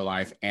met you in real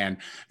life, and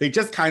they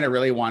just kind of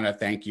really want to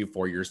thank you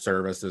for your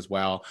service as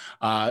well.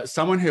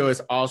 Someone who is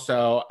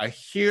also a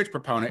huge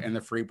proponent in the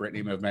Free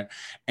Britney movement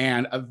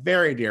and a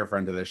very dear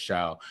friend of the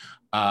show.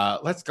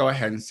 Let's go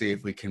ahead and see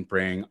if we can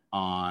bring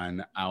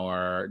on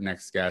our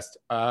next guest.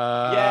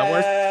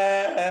 Where's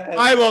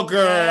Bible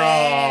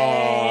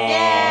Girl?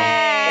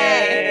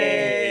 Yay!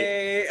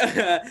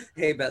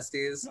 Hey,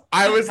 besties.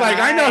 I was like,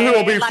 I know who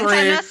will be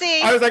free.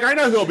 I was like, I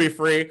know who will be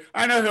free.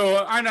 I know who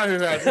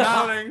has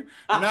nothing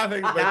but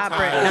not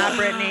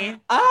Britney.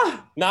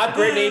 Not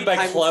Britney,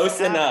 but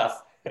close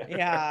enough.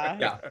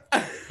 Yeah.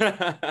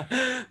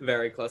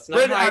 Very close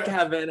enough. Hi,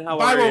 Kevin. How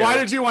Bible, are you? why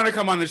did you want to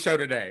come on the show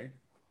today?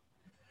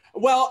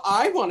 Well,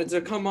 I wanted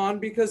to come on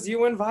because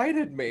you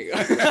invited me.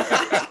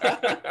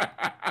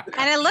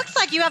 And it looks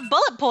like you have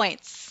bullet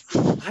points.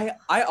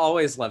 I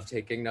always love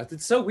taking notes.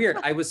 It's so weird.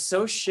 I was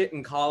so shit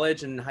in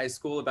college and high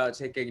school about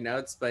taking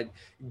notes, but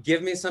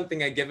give me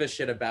something I give a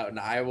shit about and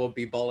I will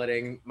be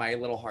bulleting my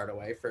little heart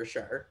away for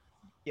sure.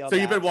 So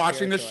you've been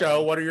watching the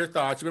show. What are your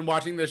thoughts? You've been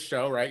watching this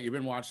show, right? You've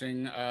been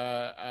watching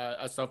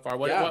so far.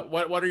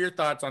 What are your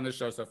thoughts on the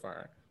show so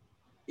far?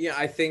 Yeah,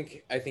 I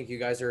think you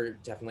guys are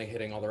definitely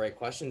hitting all the right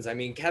questions. I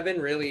mean, Kevin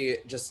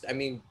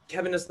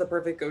Kevin is the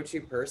perfect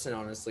go-to person,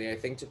 honestly. I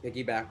think to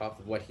piggyback off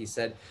of what he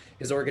said,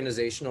 his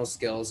organizational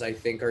skills, I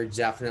think, are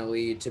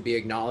definitely to be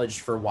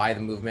acknowledged for why the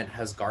movement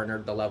has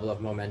garnered the level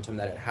of momentum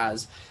that it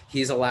has.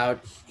 He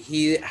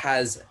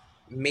has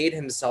made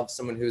himself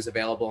someone who's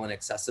available and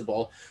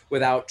accessible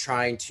without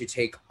trying to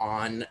take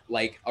on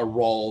a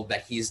role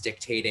that he's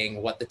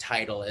dictating what the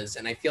title is.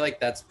 And I feel like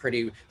that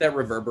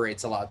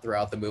reverberates a lot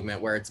throughout the movement,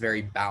 where it's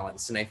very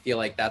balanced. And I feel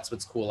like that's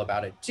what's cool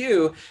about it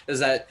too, is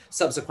that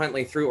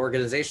subsequently through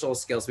organizational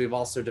skills, we've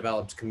also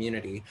developed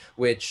community,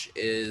 which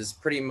is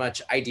pretty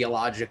much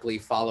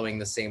ideologically following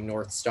the same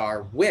North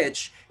Star,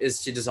 which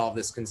is to dissolve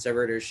this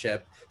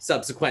conservatorship,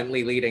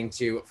 subsequently leading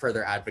to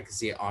further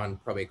advocacy on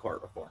probate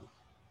court reform.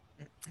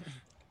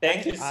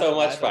 Thank you so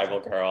much, Bible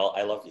Girl.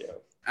 I love you.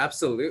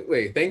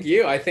 Absolutely. Thank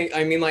you. I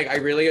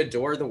really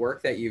adore the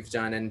work that you've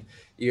done and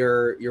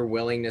your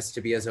willingness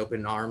to be as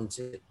open-armed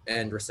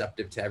and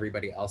receptive to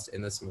everybody else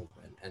in this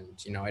movement. And,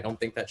 I don't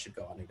think that should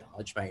go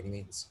unacknowledged by any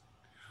means.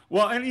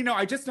 Well, and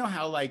I just know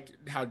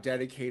how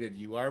dedicated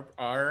you are,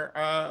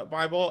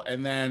 Bible.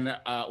 And then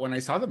when I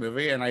saw the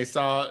movie and I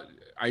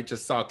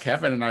just saw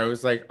Kevin and I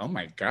was like, oh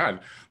my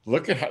God,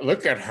 look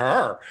at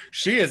her.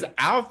 She is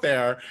out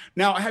there.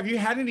 Now, have you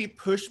had any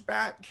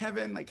pushback,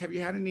 Kevin? Have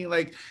you had any,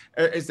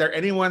 is there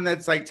anyone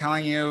that's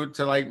telling you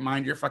to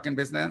mind your fucking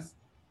business?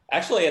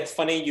 Actually, it's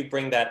funny you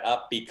bring that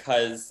up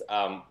because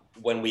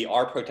when we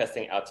are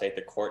protesting outside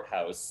the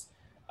courthouse,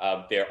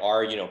 there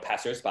are,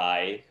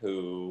 passersby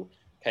who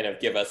kind of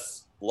give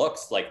us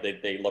looks, like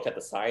they look at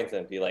the signs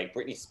and be like,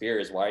 Britney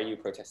Spears, why are you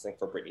protesting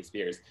for Britney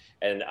Spears?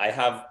 And I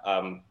have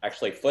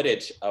actually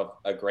footage of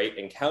a great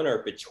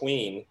encounter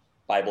between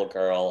Bible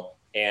Girl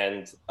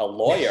and a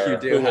lawyer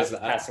who was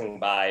passing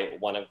by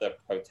one of the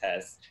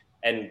protests,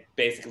 and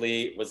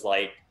basically was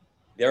like,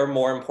 there are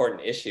more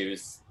important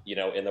issues,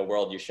 in the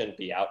world. You shouldn't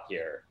be out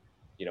here,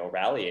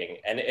 rallying.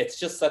 And it's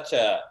just such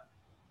a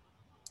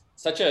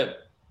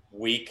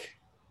weak,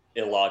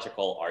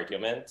 illogical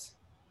argument.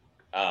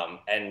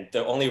 And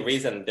the only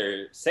reason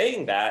they're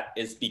saying that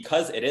is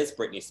because it is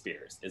Britney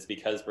Spears,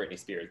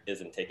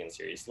 isn't taken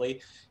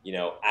seriously,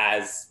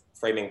 as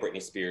framing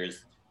Britney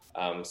Spears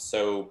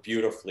so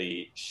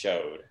beautifully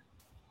showed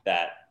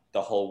that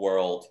the whole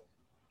world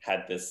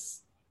had this,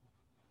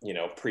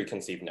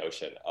 preconceived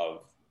notion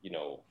of,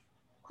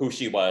 who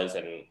she was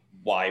and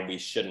why we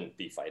shouldn't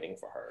be fighting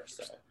for her.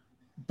 So,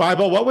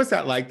 Bible, what was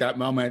that like, that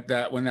moment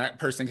that when that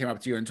person came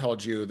up to you and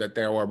told you that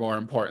there were more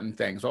important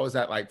things? What was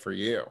that like for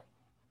you?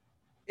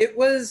 It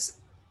was,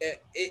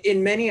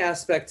 in many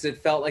aspects, it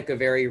felt like a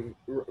very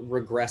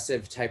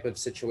regressive type of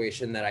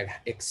situation that I've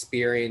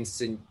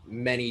experienced in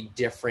many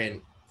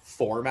different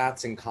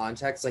formats and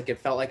contexts. Like, it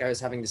felt like I was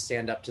having to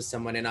stand up to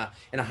someone in a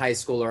high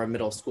school or a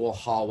middle school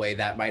hallway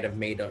that might have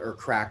made or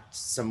cracked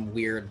some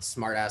weird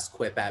smart ass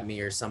quip at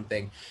me or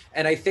something.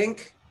 And I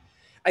think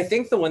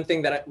the one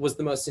thing that was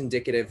the most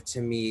indicative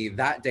to me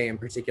that day in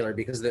particular,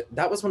 because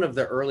that was one of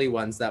the early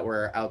ones that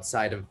were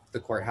outside of the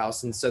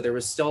courthouse. And so there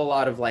was still a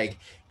lot of like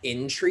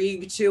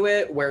intrigue to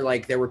it, where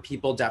like there were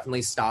people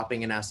definitely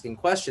stopping and asking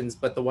questions.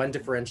 But the one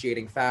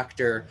differentiating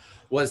factor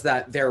was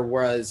that there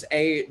was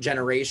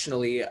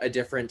generationally a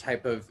different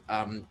type of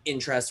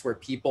interest, where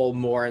people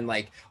more in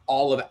like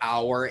all of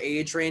our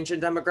age range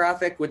and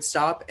demographic would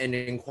stop and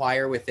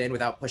inquire within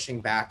without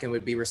pushing back, and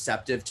would be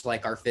receptive to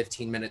like our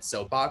 15-minute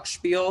soapbox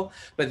spiel.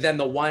 But then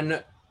the one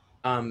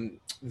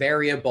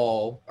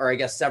variable, or I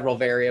guess several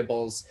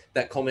variables,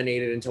 that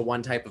culminated into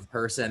one type of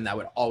person that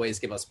would always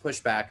give us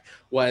pushback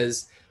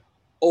was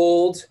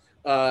old,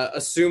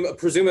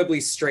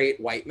 presumably straight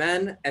white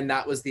men. And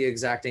that was the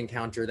exact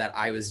encounter that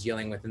I was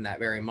dealing with in that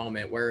very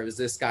moment, where it was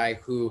this guy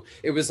who,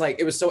 it was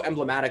so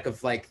emblematic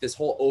of like this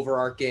whole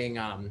overarching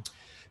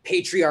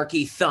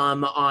patriarchy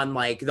thumb on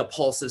like the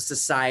pulse of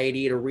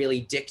society to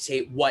really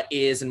dictate what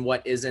is and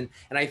what isn't.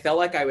 And I felt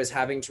like I was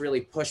having to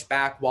really push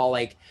back while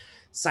like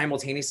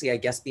simultaneously, I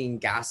guess, being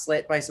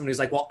gaslit by someone who's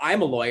like, well,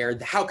 I'm a lawyer,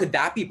 how could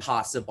that be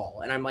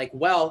possible? And I'm like,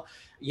 well,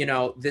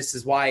 this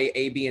is why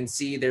A, B, and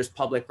C, there's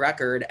public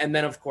record. And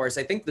then, of course,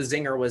 I think the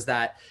zinger was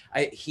that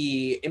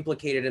he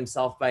implicated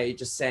himself by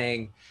just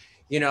saying,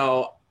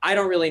 I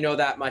don't really know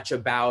that much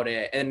about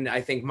it. And I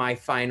think my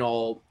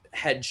final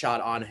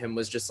headshot on him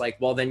was just like,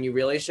 well, then you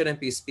really shouldn't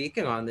be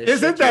speaking on this.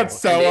 Isn't that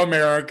so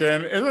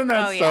American? Isn't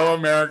that so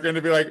American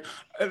to be like,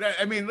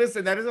 I mean,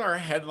 listen, that is our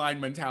headline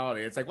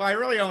mentality. It's like, well, I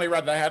really only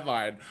read the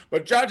headline,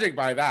 but judging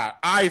by that,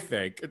 I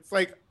think it's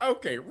like,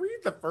 okay, read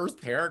the first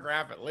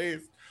paragraph at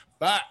least.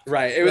 But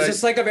right, it was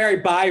just like a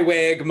very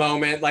Bywig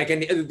moment, like,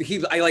 and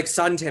I like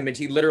sunned him, and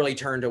he literally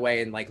turned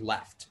away and like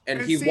left, and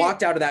he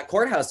walked out of that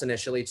courthouse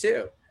initially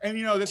too. And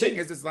the thing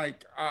is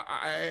like,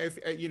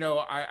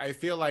 I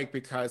feel like,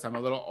 because I'm a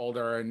little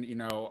older, and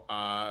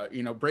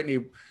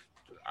Britney,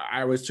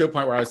 I was to a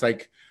point where I was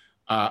like,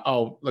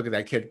 oh, look at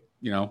that kid,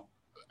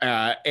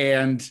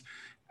 and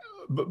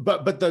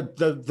but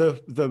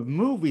the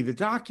movie, the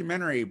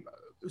documentary,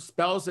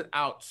 spells it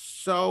out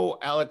so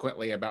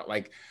eloquently about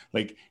like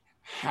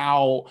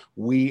how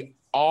we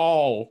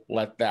all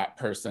let that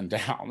person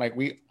down, like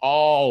we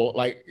all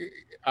like,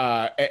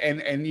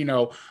 and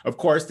of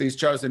course these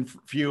chosen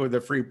few of the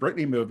Free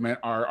Britney movement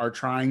are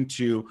trying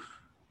to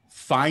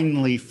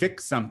finally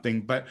fix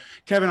something. But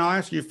Kevin, I'll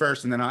ask you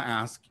first, and then I'll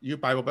ask you,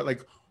 Bible. But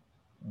like,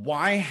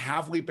 why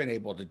have we been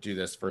able to do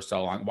this for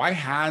so long? Why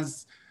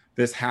has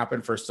this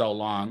happened for so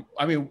long?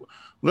 I mean,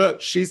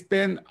 look, she's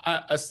been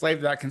a slave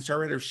to that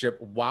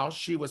conservatorship while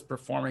she was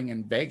performing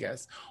in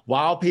Vegas,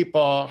 while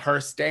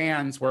her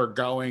stands were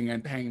going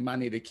and paying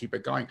money to keep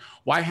it going.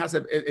 Why has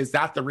it? Is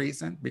that the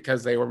reason?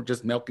 Because they were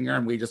just milking her,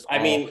 and we just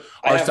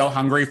so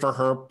hungry for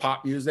her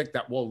pop music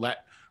that we'll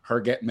let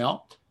her get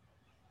milked?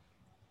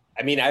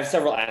 I mean, I have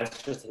several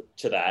answers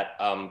to that.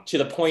 To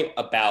the point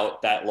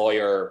about that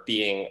lawyer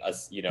being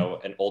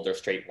an older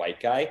straight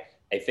white guy,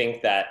 I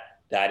think that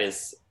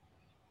is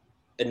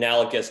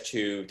analogous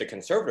to the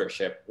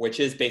conservatorship,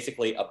 which is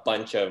basically a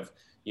bunch of,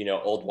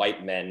 old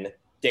white men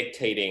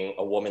dictating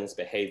a woman's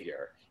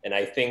behavior. And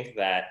I think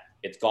that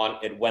it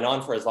went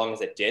on for as long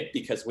as it did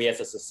because we as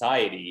a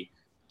society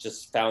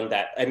just found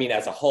that,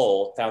 as a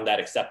whole, found that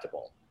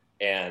acceptable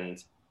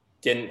and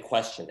didn't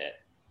question it.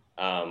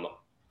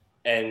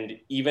 And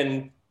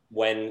even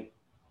when,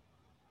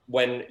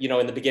 in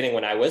the beginning,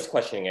 when I was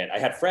questioning it, I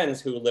had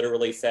friends who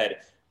literally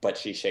said, but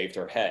she shaved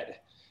her head.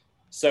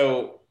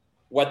 So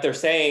what they're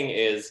saying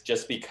is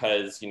just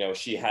because,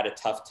 she had a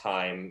tough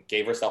time,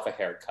 gave herself a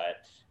haircut,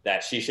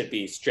 that she should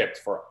be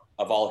stripped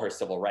of all her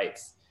civil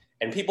rights.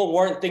 And people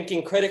weren't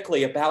thinking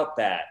critically about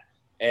that.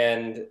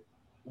 And,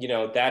 you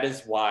know, that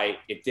is why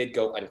it did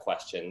go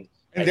unquestioned.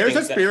 And there's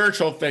a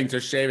spiritual thing to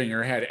shaving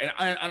your head,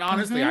 and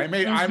honestly, I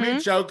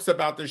made jokes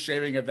about the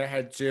shaving of the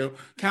head too,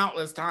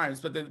 countless times.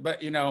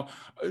 But you know,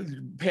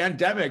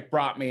 pandemic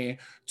brought me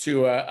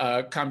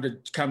to come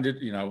to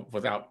you know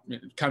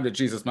come to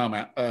Jesus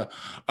moment,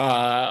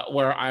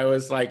 where I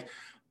was like,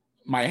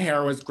 my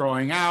hair was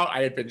growing out.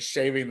 I had been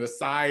shaving the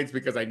sides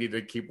because I needed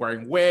to keep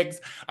wearing wigs.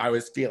 I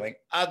was feeling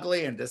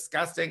ugly and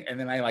disgusting, and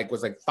then I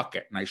was like, fuck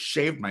it, and I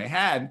shaved my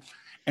head.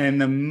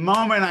 And the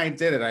moment I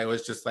did it, I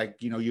was just like,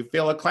 you know, you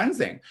feel a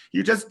cleansing.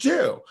 You just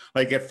do,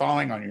 like it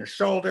falling on your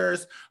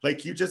shoulders.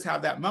 Like you just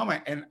have that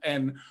moment.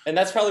 And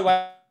that's probably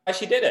why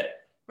she did it.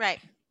 Right.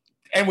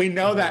 And we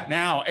know that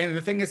now. And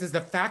the thing is the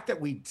fact that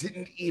we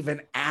didn't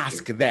even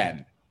ask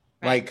then,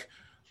 right.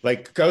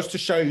 like goes to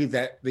show you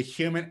that the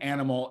human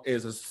animal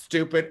is a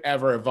stupid,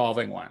 ever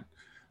evolving one.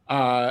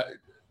 What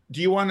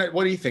do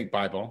you think,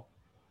 Bible?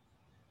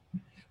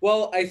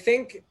 Well, I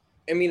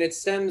mean, it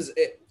stems,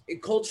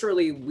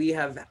 culturally, we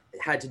have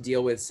had to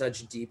deal with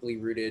such deeply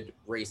rooted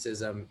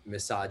racism,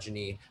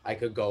 misogyny. We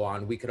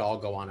could all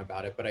go on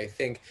about it, but I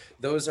think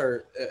those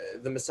are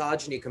the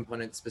misogyny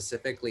component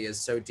specifically is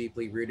so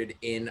deeply rooted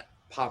in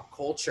pop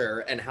culture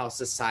and how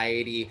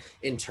society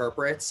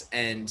interprets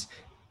and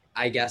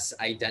I guess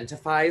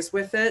identifies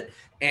with it.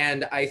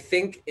 And I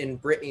think in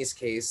Britney's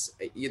case,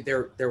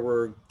 there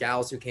were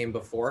gals who came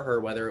before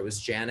her, whether it was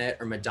Janet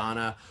or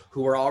Madonna,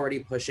 who were already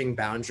pushing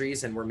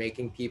boundaries and were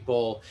making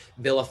people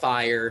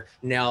vilify or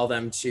nail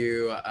them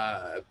to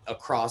a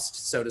cross,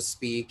 so to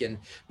speak.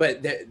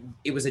 But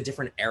it was a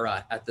different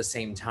era at the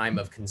same time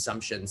of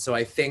consumption. So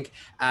I think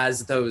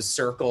as those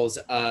circles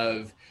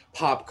of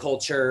pop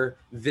culture,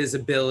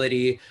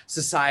 visibility,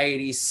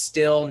 society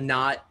still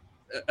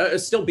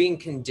being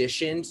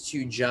conditioned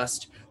to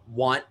just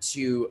want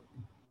to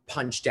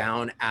punch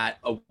down at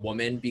a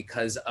woman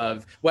because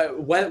of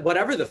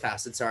whatever the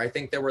facets are. I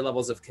think there were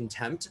levels of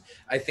contempt.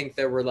 I think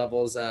there were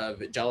levels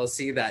of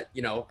jealousy that,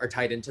 you know, are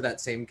tied into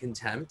that same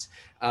contempt,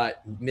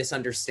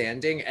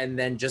 misunderstanding, and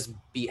then just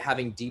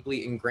having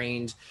deeply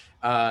ingrained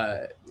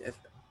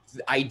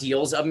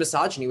ideals of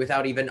misogyny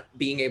without even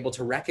being able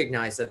to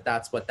recognize that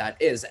that's what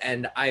that is.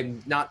 And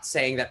I'm not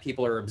saying that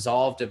people are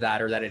absolved of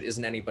that or that it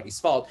isn't anybody's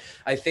fault.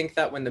 I think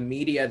that when the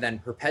media then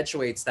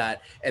perpetuates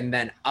that, and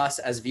then us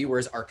as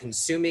viewers are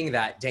consuming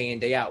that day in,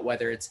 day out,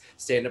 whether it's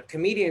stand-up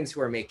comedians who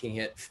are making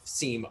it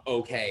seem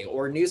okay,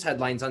 or news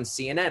headlines on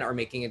CNN are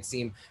making it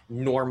seem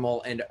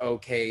normal and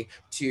okay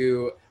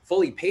to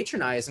fully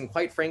patronize and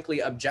quite frankly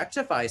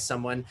objectify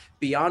someone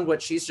beyond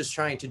what she's just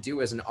trying to do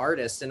as an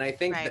artist. And I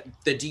think that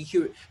the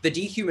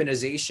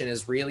dehumanization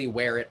is really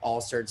where it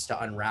all starts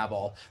to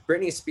unravel.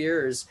 Britney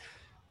Spears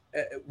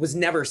was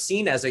never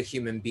seen as a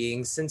human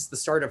being since the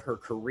start of her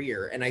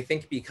career. And I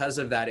think because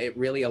of that, it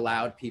really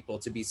allowed people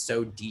to be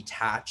so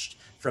detached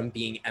from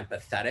being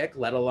empathetic,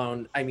 let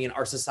alone, I mean,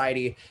 our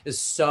society is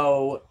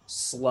so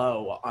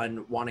slow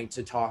on wanting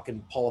to talk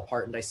and pull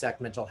apart and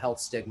dissect mental health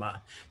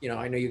stigma. You know,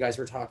 I know you guys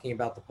were talking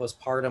about the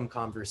postpartum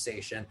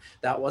conversation.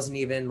 That wasn't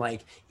even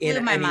like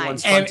in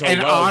anyone's frontal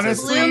and lobes.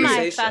 Honestly, blew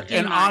my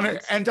fucking mind.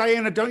 And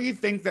Diana, don't you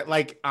think that,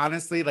 like,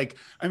 honestly, like,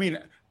 I mean,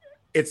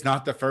 it's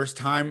not the first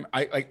time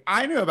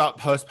I knew about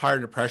postpartum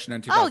depression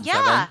in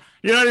 2007. Oh, yeah.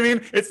 You know what I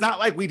mean? It's not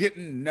like we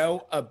didn't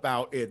know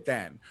about it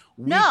then.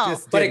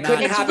 But it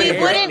couldn't happen. We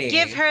wouldn't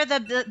give her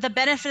the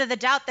benefit of the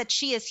doubt that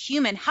she is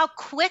human. How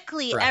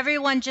quickly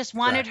everyone just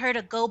wanted her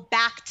to go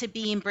back to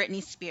being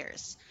Britney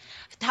Spears.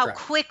 How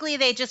quickly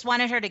they just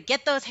wanted her to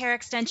get those hair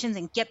extensions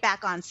and get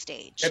back on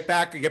stage. Get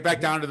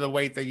back down to the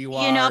weight that you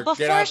are. You know,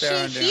 before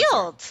she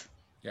healed.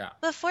 Yeah.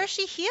 Before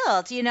she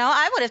healed, you know,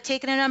 I would have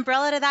taken an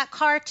umbrella to that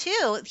car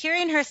too.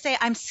 Hearing her say,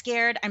 I'm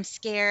scared,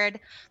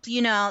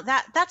 you know,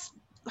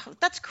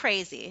 that's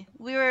crazy.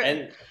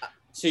 And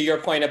to your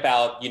point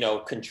about, you know,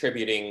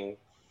 contributing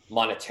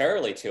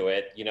monetarily to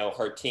it, you know,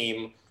 her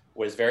team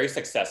was very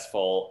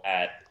successful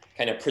at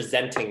kind of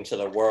presenting to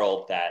the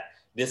world that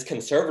this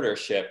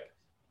conservatorship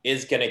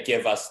is going to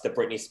give us the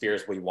Britney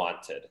Spears we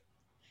wanted.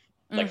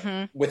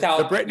 Like without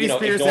the Britney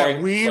Spears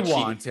that we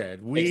wanted.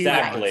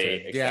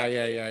 Exactly.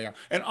 Yeah.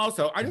 And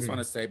also, I just want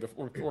to say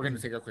before we're going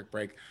to take a quick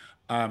break,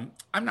 I'm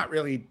not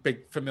really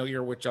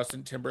familiar with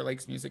Justin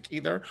Timberlake's music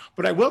either,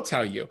 but I will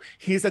tell you,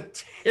 he's a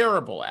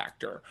terrible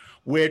actor,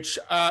 which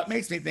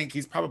makes me think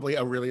he's probably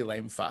a really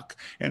lame fuck.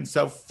 And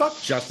so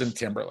fuck Justin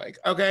Timberlake,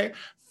 okay?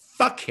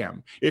 Fuck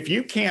him. If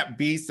you can't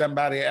be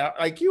somebody else,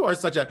 like you are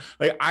such a,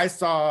 like I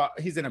saw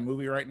he's in a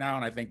movie right now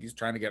and I think he's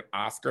trying to get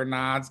Oscar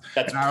nods.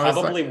 That's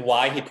probably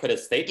why he put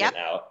his statement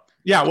out.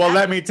 Yeah, well,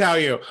 let me tell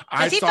you.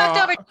 He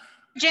fucked over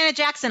Janet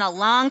Jackson a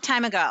long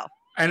time ago.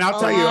 And I'll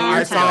tell you,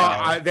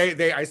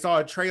 I saw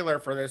a trailer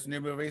for this new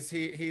movie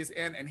he's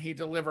in, and he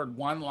delivered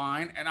one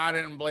line, and I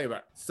didn't believe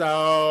it.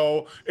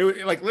 So it was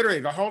like literally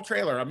the whole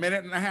trailer, a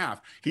minute and a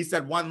half. He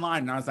said one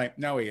line, and I was like,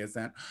 no, he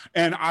isn't.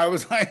 And I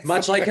was like,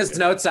 much like his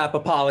Notes app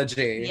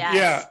apology. Yes.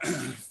 Yeah,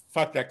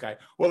 fuck that guy.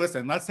 Well,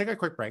 listen, let's take a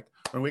quick break.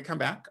 When we come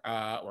back,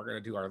 we're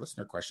gonna do our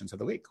listener questions of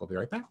the week. We'll be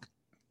right back.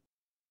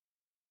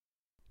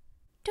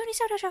 Tony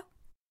Soto Show.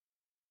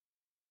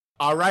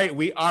 All right,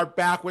 we are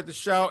back with the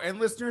show. And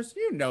listeners,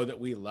 you know that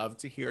we love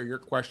to hear your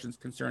questions,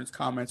 concerns,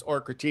 comments,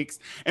 or critiques.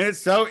 And it's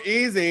so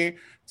easy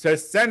to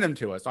send them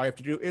to us. All you have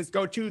to do is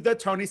go to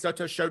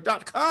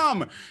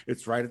thetonysotoshow.com.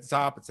 It's right at the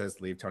top. It says,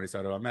 leave Tony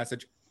Soto a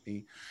message.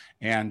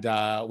 And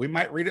we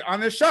might read it on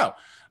this show.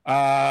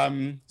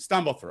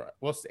 Stumble through it.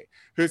 We'll see.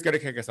 Who's going to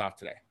kick us off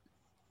today?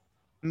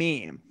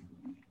 Me.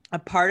 A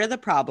part of the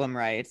problem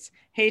writes,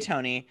 "Hey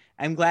Tony,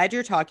 I'm glad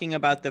you're talking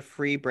about the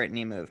Free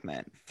Britney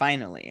movement.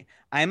 Finally.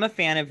 I'm a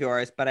fan of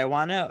yours, but I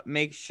want to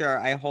make sure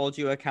I hold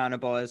you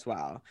accountable as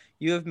well.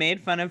 You have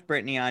made fun of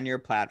Britney on your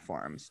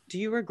platforms. Do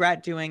you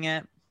regret doing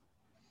it?"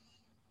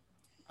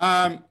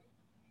 I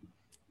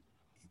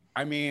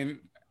mean,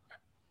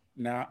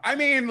 no. I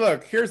mean,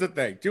 look, here's the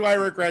thing. Do I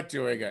regret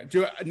doing it?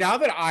 Now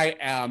that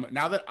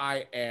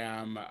I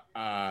am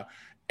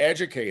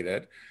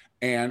educated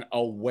and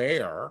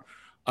aware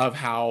of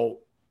how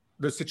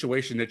the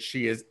situation that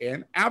she is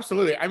in,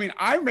 absolutely. I mean,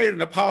 I made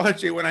an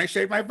apology when I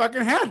shaved my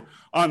fucking head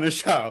on the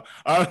show.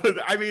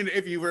 I mean,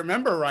 if you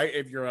remember right,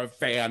 if you're a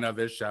fan of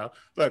this show,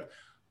 look,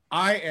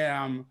 I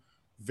am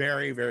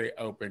very, very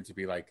open to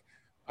be like,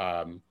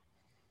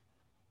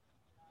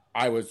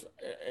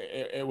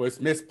 it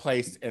was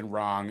misplaced and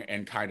wrong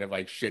and kind of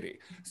like shitty.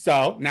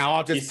 So now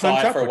I'll just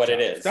punch up for what it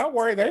is. Don't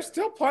worry, there's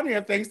still plenty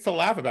of things to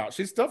laugh about.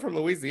 She's still from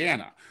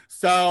Louisiana.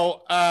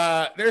 So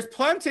there's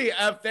plenty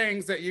of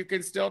things that you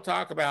can still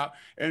talk about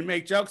and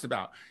make jokes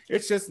about.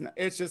 It's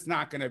just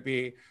not going to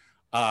be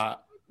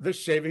the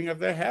shaving of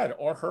the head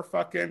or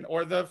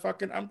the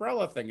fucking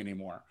umbrella thing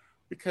anymore,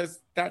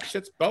 because that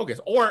shit's bogus.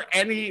 Or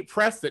any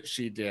press that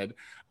she did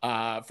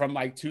from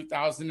like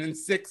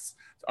 2006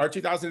 or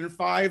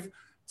 2005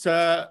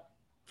 to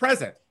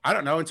present. I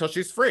don't know, until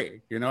she's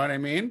free. You know what I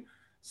mean?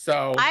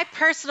 So I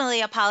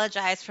personally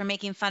apologize for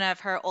making fun of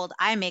her old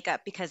eye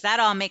makeup, because that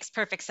all makes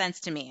perfect sense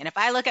to me. And if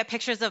I look at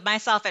pictures of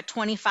myself at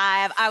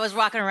 25, I was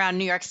walking around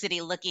New York City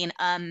looking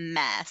a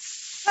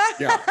mess.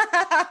 Yeah.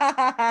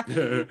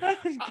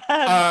 That's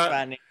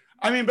funny.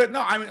 I mean, but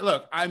no, I mean,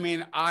 look, I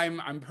mean,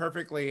 I'm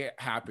perfectly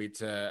happy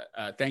to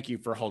thank you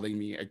for holding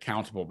me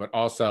accountable, but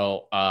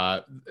also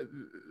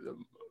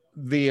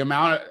the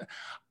amount of,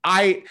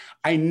 I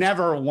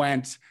never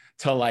went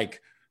to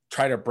like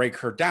try to break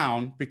her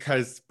down,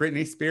 because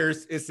Britney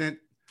Spears isn't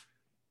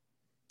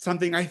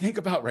something I think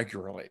about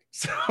regularly.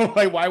 So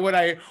like, why would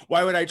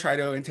I try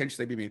to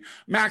intentionally be mean?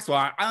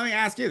 Maxwell, let me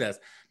ask you this.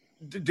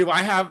 Do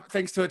I have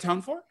things to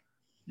atone for?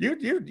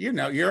 You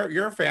know,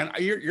 you're a fan.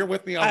 You're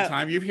with me all the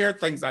time. You hear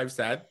things I've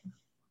said.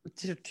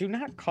 Do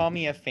not call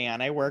me a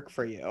fan. I work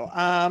for you.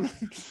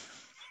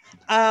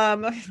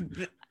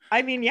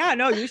 I mean, yeah,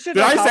 no, you should.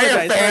 Did I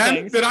say a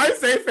fan? Did I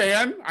say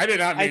fan? I did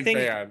not mean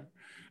fan.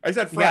 I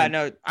said friend.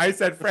 Yeah, no, I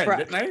said friend,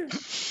 didn't I?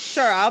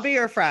 Sure, I'll be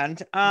your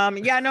friend.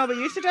 Yeah, no, but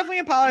you should definitely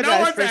apologize. No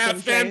one's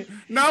asking.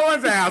 No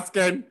one's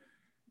asking.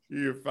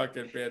 You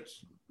fucking bitch.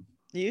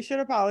 You should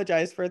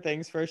apologize for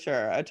things for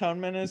sure.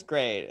 Atonement is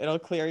great. It'll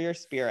clear your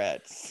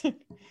spirits.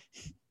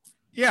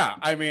 Yeah,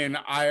 I mean,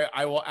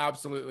 I will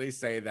absolutely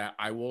say that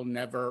I will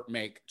never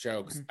make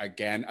jokes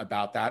again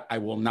about that. I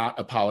will not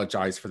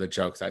apologize for the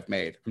jokes I've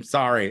made. I'm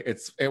sorry.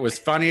 It was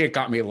funny. It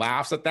got me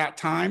laughs at that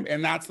time.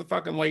 And that's the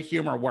fucking way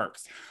humor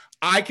works.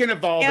 I can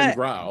evolve and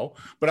grow,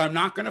 but I'm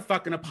not going to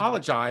fucking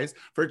apologize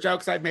for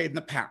jokes I've made in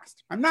the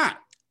past. I'm not.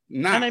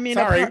 And I mean,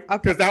 sorry,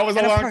 because that was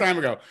a long time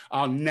ago.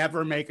 I'll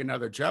never make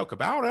another joke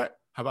about it.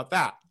 How about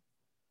that?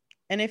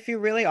 And if you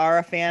really are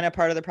a fan, a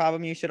part of the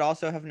problem, you should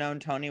also have known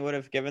Tony would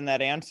have given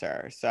that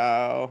answer.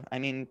 So, I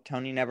mean,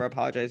 Tony never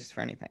apologizes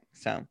for anything.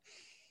 So,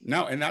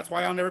 no, and that's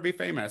why I'll never be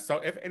famous. So,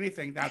 if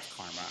anything, that's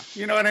karma.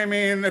 You know what I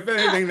mean? If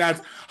anything,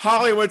 that's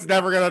Hollywood's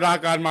never going to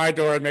knock on my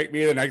door and make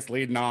me the next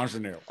lead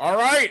ingenue. All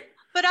right.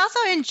 But also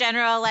in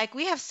general, like,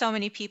 we have so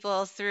many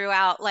people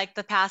throughout like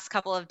the past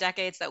couple of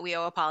decades that we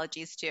owe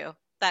apologies to.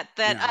 That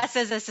us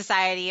as a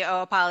society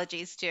owe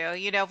apologies to.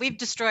 You know, we've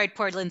destroyed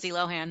poor Lindsay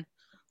Lohan.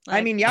 Like,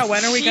 I mean, yeah,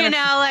 when are we going to...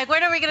 You know, like,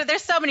 when are we going to...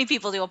 There's so many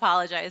people to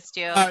apologize to.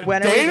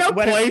 Dana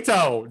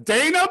Plato.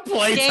 Dana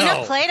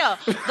Plato.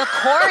 The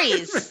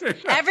Coreys.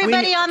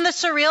 Everybody on The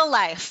Surreal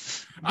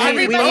Life.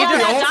 Everybody on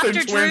the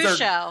Dr. Drew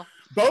show.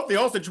 Both the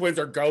Olsen twins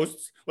are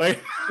ghosts.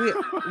 Like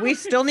we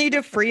still need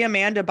to free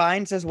Amanda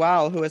Bynes as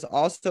well, who is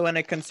also in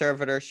a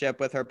conservatorship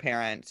with her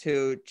parents,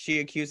 who she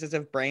accuses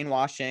of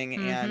brainwashing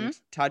and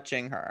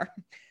touching her.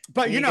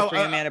 But you know,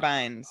 Amanda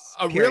Bynes,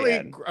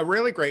 a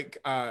really great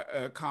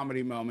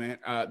comedy moment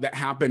that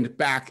happened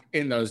back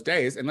in those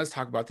days. And let's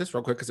talk about this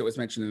real quick because it was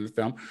mentioned in the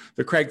film.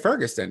 The Craig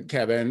Ferguson,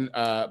 Kevin,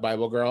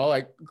 Bible Girl,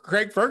 like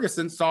Craig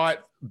Ferguson saw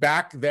it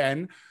back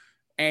then,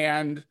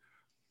 and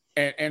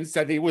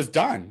said he was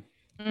done.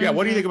 Yeah,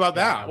 what do you think about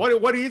that?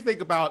 What do you think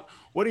about?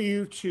 What do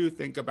you two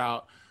think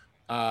about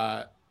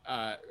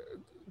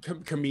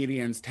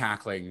comedians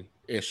tackling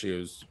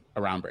issues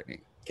around Britney?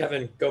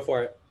 Kevin, go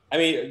for it. I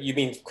mean, you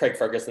mean Craig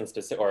Ferguson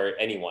or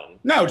anyone?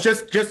 No,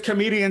 just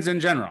comedians in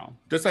general.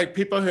 Just like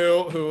people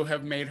who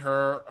have made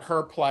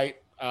her plight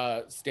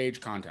stage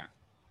content.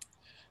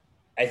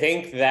 I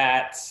think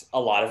that a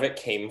lot of it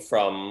came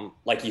from,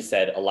 like you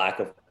said, a lack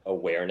of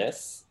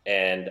awareness.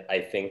 And I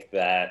think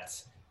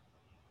that,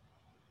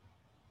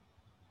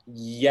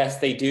 yes,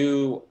 they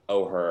do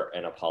owe her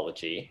an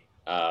apology.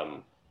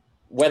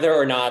 Whether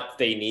or not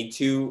they need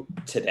to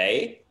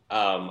today,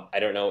 I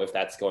don't know if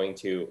that's going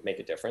to make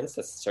a difference.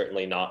 That's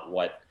certainly not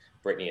what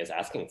Britney is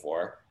asking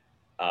for.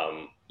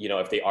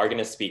 If they are going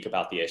to speak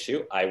about the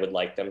issue, I would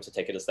like them to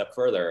take it a step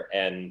further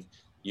and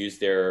use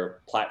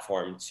their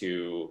platform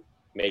to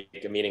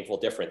make a meaningful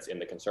difference in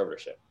the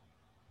conservatorship.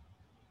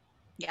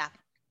 Yeah.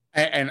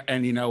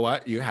 And you know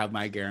what? You have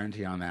my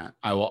guarantee on that.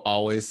 I will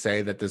always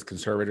say that this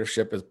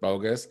conservatorship is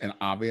bogus and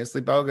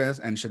obviously bogus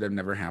and should have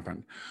never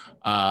happened.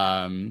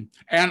 And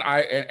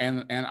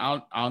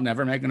I'll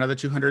never make another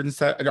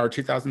 207 or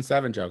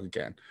 2007 joke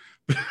again.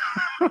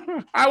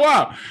 I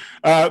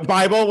won't.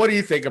 Bible, what do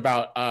you think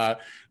about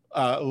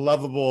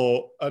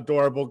lovable,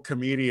 adorable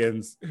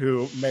comedians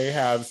who may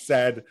have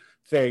said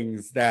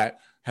things that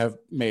have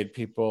made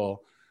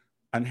people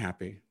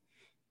unhappy?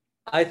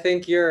 I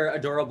think you're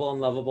adorable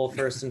and lovable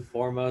first and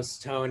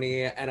foremost,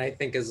 Tony. And I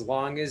think as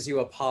long as you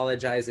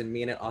apologize and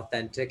mean it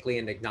authentically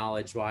and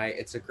acknowledge why,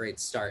 it's a great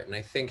start. And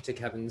I think to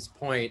Kevin's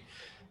point,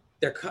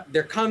 there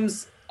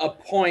comes a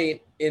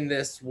point in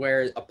this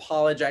where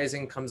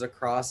apologizing comes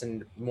across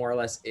and more or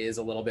less is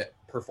a little bit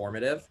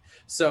performative.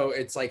 So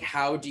it's like,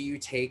 how do you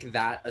take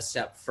that a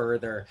step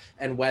further?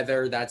 And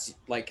whether that's,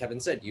 like Kevin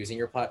said, using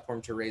your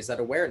platform to raise that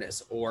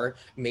awareness, or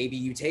maybe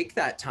you take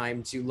that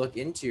time to look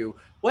into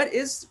what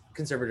is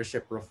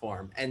conservatorship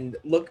reform and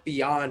look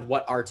beyond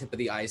what our tip of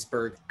the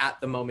iceberg at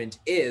the moment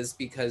is,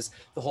 because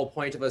the whole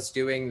point of us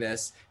doing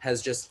this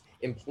has just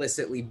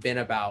implicitly been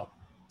about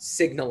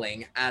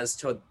signaling as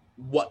to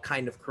what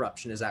kind of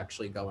corruption is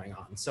actually going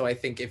on. So I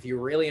think if you're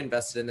really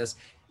invested in this,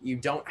 you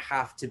don't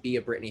have to be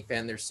a Britney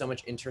fan. There's so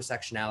much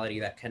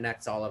intersectionality that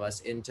connects all of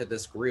us into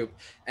this group.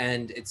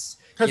 And it's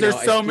because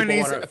there's so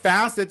many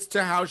facets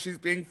to how she's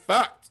being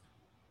fucked.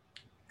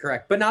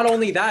 Correct. But not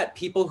only that,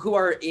 people who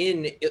are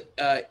in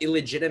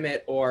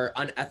illegitimate or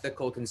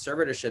unethical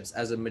conservatorships,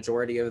 as a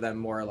majority of them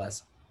more or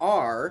less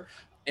are,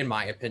 in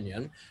my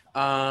opinion,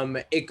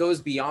 it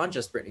goes beyond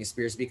just Britney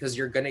Spears, because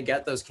you're going to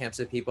get those camps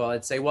of people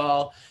that say,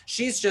 well,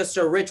 she's just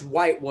a rich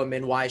white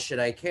woman. Why should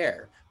I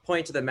care?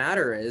 Point of the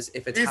matter is,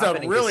 if it's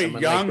happening to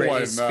someone like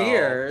Britney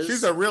Spears,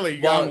 she's a really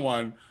young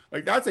one.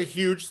 Like, that's a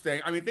huge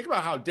thing. I mean, think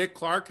about how Dick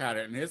Clark had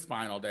it in his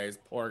final days.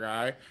 Poor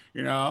guy,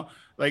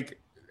 like,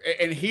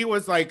 and he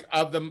was like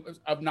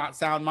of not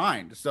sound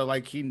mind. So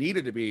like, he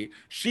needed to be.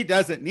 She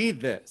doesn't need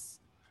this.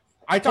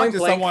 I talked to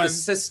someone.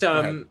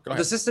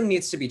 The system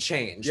needs to be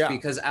changed,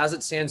 because as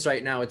it stands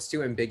right now, it's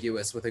too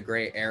ambiguous with a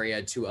gray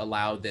area to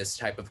allow this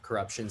type of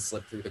corruption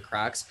slip through the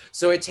cracks.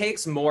 So it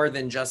takes more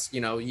than just,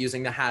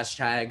 using the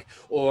hashtag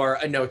or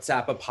a Notes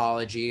app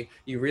apology.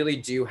 You really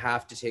do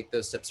have to take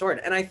those steps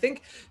forward. And I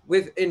think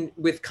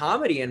with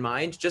comedy in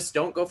mind, just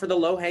don't go for the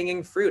low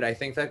hanging fruit. I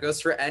think that goes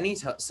for any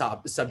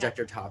subject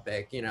or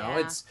topic.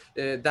 It's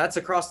that's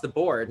across the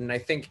board. And I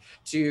think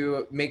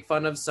to make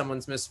fun of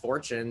someone's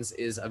misfortunes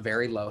is a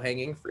very low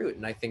hanging fruit,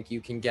 and I think you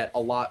can get a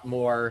lot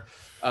more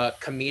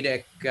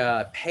comedic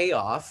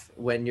payoff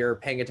when you're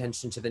paying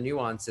attention to the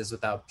nuances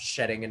without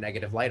shedding a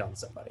negative light on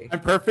somebody.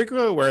 I'm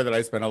perfectly aware that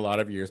I spent a lot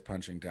of years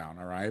punching down,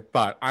 all right?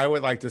 But I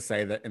would like to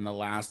say that in the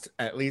last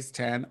at least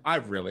 10,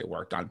 I've really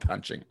worked on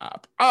punching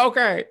up.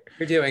 Okay.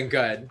 You're doing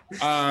good.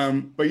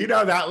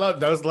 But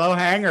those low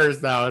hangers,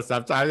 though,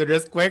 sometimes they're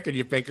just quick and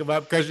you pick them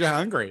up because you're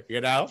hungry,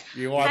 you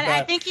want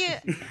that.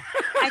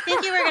 I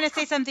think you were going to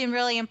say something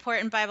really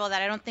important, Bible,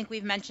 that I don't think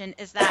we've mentioned,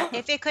 is that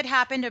if it could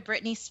happen to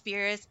Britney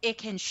Spears, it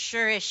can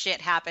sure as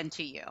shit happen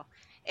to you.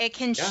 It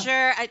can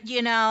sure,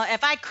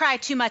 if I cry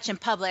too much in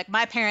public,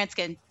 my parents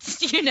can,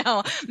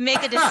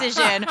 make a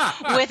decision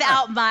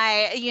without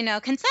my,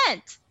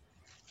 consent.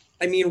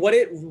 I mean, what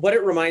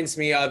it reminds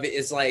me of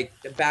is like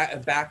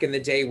back in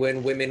the day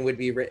when women would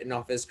be written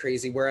off as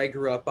crazy. Where I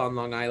grew up on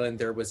Long Island,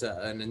 there was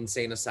an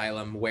insane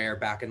asylum where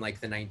back in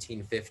like the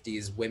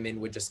 1950s, women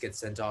would just get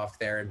sent off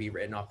there and be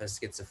written off as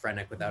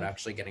schizophrenic without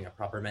actually getting a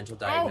proper mental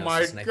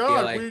diagnosis. Oh my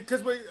God!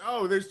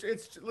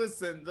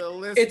 Listen, the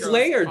list. It's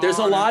layered. There's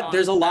a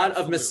lot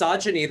of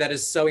misogyny that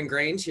is so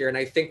ingrained here, and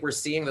I think we're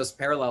seeing those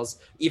parallels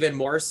even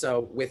more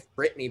so with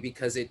Britney,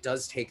 because it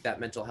does take that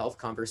mental health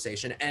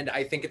conversation, and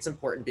I think it's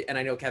important. And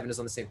I know Kevin is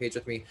on the same page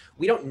with me.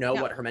 We don't know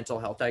what her mental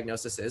health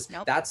diagnosis is.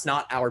 Nope. That's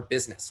not our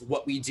business.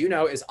 What we do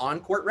know is, on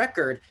court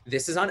record,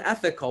 this is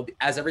unethical,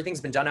 as everything's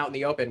been done out in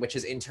the open, which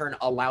has in turn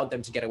allowed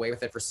them to get away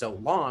with it for so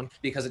long,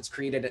 because it's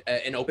created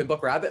an open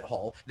book rabbit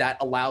hole that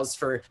allows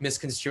for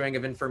misconstruing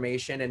of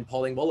information and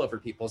pulling wool over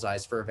people's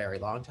eyes for a very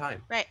long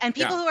time. Right. And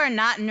people who are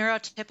not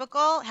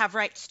neurotypical have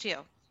rights too.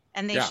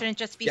 And they shouldn't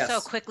just be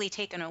so quickly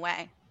taken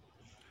away.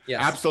 Yes.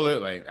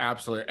 Absolutely.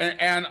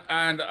 And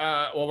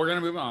well, we're going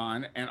to move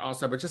on. And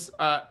also, but just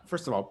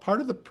first of all, part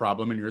of the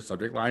problem in your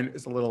subject line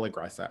is a little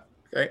aggressive.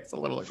 Okay, it's a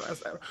little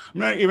aggressive. I'm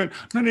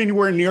not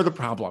anywhere near the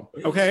problem.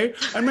 Okay,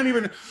 I'm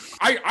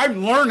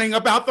learning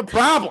about the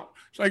problem.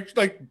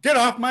 Like get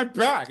off my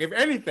back. If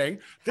anything,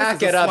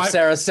 hack it up,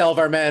 Sarah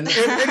Silverman.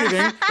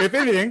 If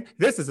anything,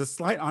 this is a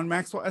slight on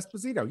Maxwell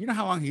Esposito. You know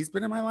how long he's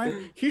been in my life?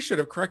 He should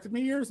have corrected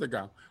me years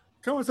ago.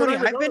 Come on, Tony,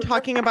 I've been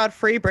talking about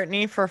Free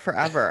Britney for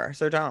forever,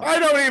 so don't. I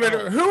don't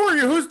even. Who are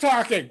you? Who's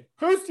talking?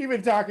 Who's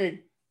even talking?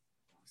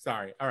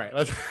 Sorry. All right,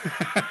 let's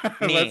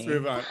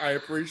move on. I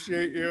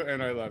appreciate you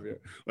and I love you.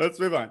 Let's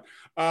move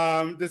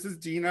on. This is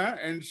Dina,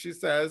 and she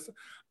says,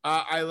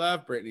 "I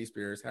love Britney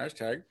Spears.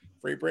 Hashtag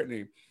Free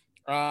Britney.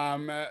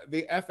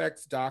 The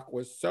FX doc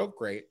was so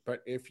great,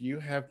 but if you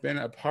have been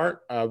a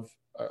part of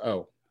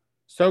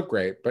so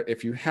great, but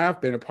if you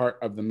have been a part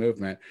of the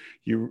movement,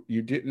 you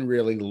didn't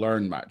really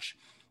learn much.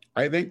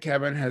 I think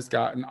Kevin has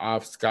gotten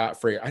off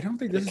scot-free. I don't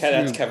think this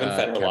that's Kevin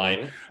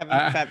Federline.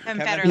 Kevin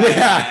Federline.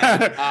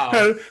 Yeah,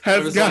 I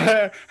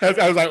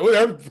was like, oh,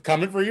 they're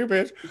coming for you,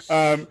 bitch.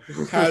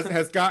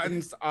 Has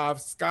gotten off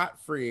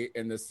scot-free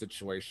in this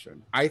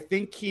situation. I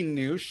think he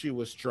knew she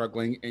was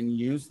struggling and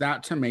used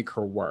that to make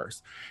her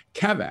worse.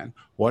 Kevin,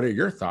 what are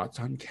your thoughts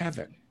on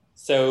Kevin?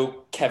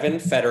 So Kevin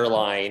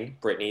Federline,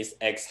 Britney's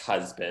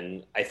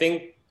ex-husband, I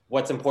think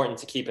what's important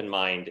to keep in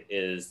mind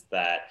is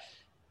that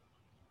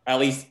at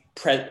least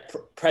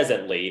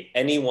presently,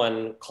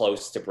 anyone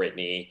close to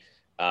Britney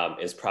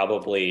is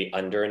probably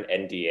under an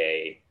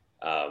NDA,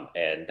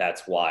 and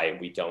that's why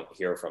we don't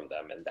hear from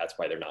them, and that's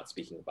why they're not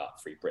speaking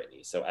about Free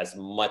Britney. So as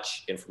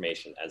much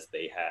information as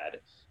they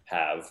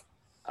have,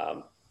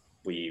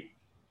 we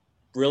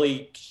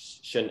really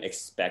shouldn't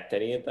expect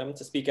any of them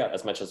to speak out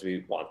as much as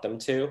we want them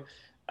to.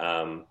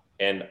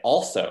 And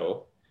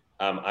also,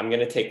 I'm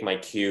going to take my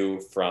cue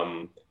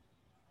from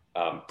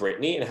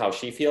Britney and how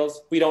she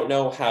feels. We don't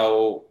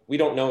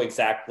know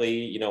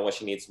exactly, what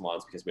she needs and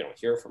wants because we don't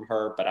hear from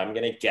her, but I'm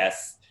going to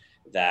guess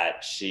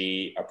that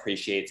she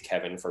appreciates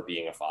Kevin for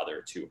being a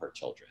father to her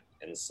children.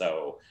 And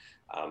so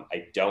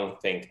I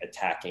don't think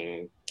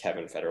attacking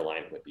Kevin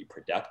Federline would be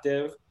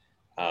productive.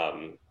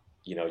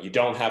 You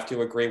don't have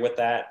to agree with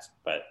that,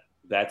 but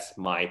that's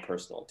my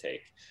personal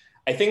take.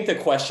 I think the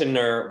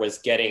questioner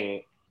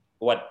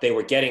what they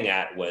were getting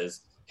at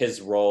was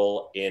his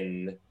role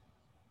in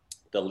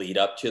the lead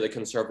up to the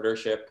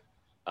conservatorship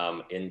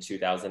in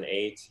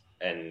 2008.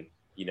 And,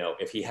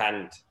 if he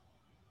hadn't,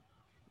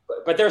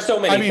 but there's so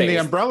many things. The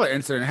umbrella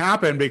incident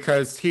happened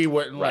because he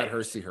wouldn't let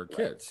her see her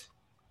kids.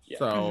 Yeah.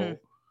 So,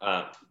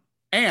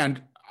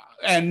 and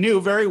knew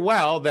very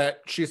well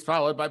that she's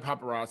followed by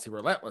paparazzi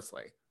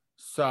relentlessly.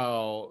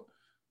 So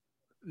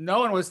no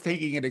one was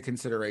taking into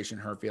consideration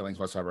her feelings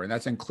whatsoever. And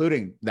that's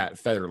including that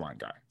Federline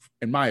guy,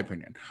 in my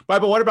opinion.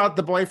 But what about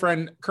the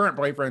current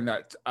boyfriend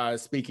that's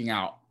speaking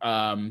out?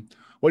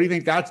 What do you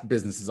think that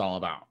business is all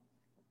about?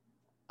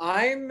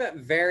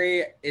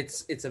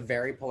 It's a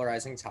very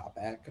polarizing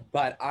topic,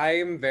 but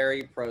I'm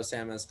very pro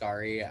Sam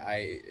Asghari.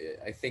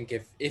 I think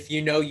if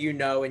you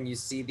know, and you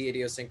see the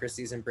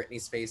idiosyncrasies in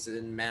Britney's face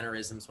and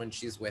mannerisms when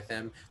she's with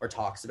him or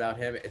talks about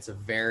him, it's a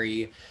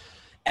very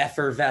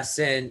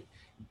effervescent,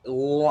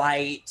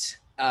 light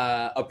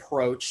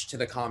approach to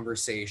the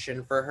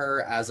conversation for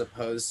her, as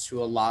opposed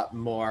to a lot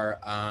more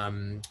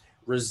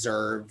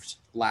reserved,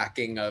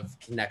 lacking of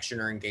connection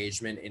or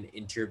engagement in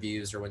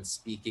interviews or when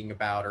speaking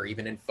about, or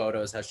even in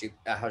photos,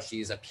 how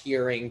she's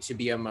appearing to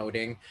be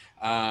emoting.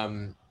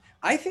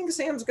 I think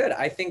Sam's good.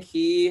 I think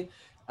he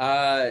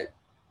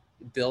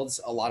builds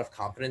a lot of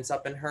confidence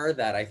up in her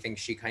that I think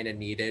she kind of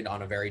needed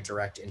on a very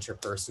direct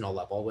interpersonal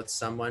level with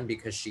someone,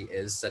 because she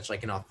is such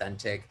like an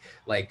authentic,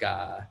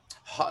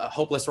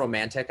 hopeless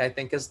romantic, I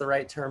think is the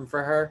right term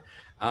for her.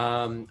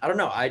 I don't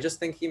know. I just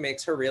think he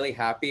makes her really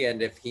happy.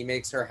 And if he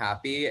makes her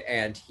happy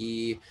and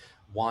he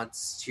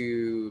wants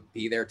to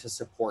be there to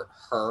support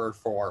her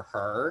for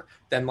her,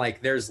 then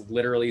there's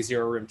literally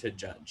zero room to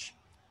judge.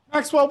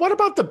 Maxwell, what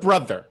about the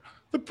brother?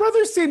 The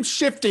brother seems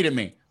shifty to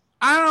me.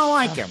 I don't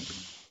like him.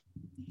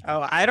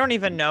 Oh, I don't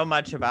even know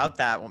much about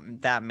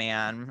that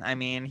man. I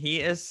mean,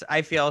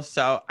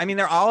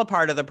 they're all a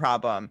part of the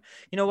problem.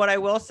 What I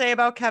will say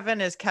about Kevin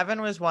is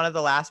Kevin was one of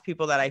the last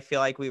people that I feel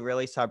like we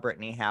really saw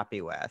Britney happy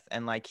with.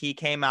 And he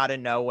came out of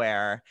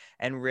nowhere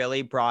and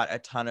really brought a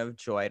ton of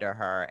joy to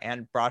her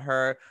and brought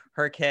her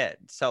kid.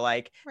 So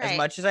right. As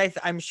much as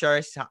I'm sure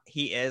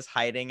he is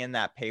hiding in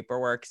that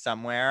paperwork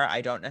somewhere,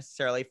 I don't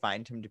necessarily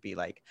find him to be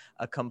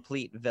a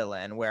complete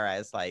villain.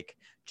 Whereas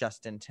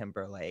Justin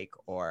Timberlake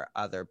or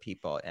other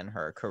people in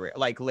her career,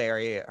 like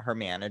Larry, her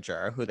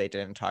manager, who they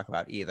didn't talk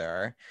about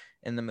either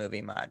in the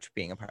movie much,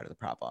 being a part of the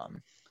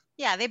problem.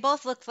 Yeah, they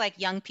both looked like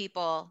young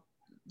people,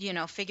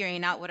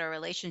 figuring out what a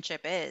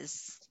relationship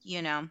is,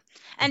 And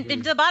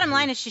the bottom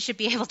line is she should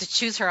be able to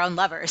choose her own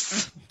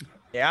lovers.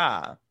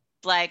 Yeah.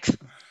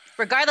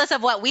 Regardless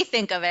of what we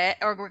think of it,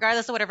 or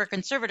regardless of whatever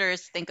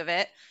conservators think of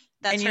it,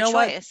 that's her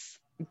choice.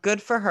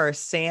 Good for her.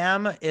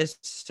 Sam is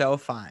so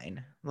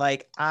fine.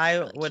 I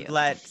really would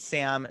let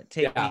Sam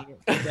take me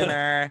to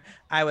dinner.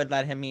 I would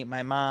let him meet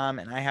my mom,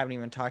 and I haven't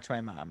even talked to my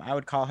mom. I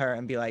would call her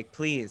and be like,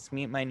 please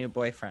meet my new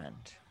boyfriend.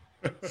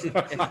 If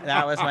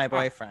that was my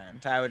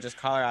boyfriend, I would just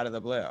call her out of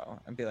the blue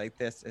and be like,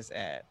 this is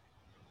it.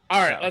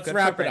 All right, let's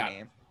wrap it up.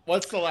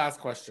 What's the last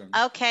question?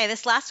 Okay,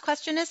 this last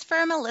question is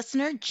from a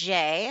listener,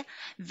 Jay.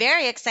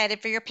 Very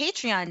excited for your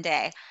Patreon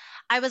day.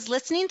 I was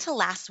listening to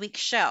last week's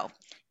show.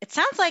 It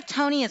sounds like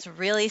Tony is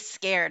really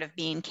scared of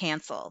being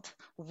canceled.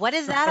 What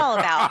is that all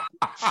about?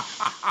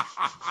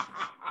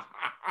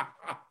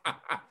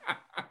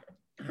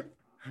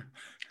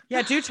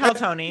 Yeah, do tell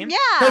Tony. Yeah.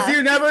 Because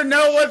you never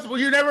know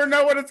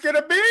what it's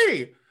gonna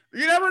be.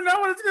 You never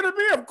know what it's gonna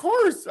be. Of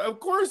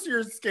course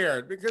you're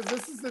scared, because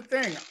this is the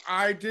thing.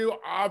 I do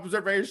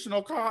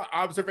observational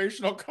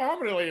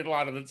comedy a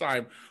lot of the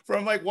time,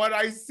 from like what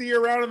I see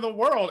around in the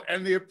world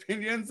and the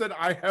opinions that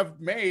I have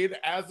made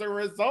as a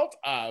result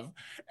of.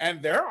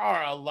 And there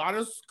are a lot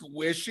of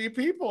squishy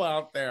people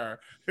out there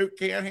who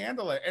can't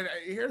handle it. And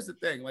here's the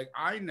thing, like,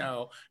 I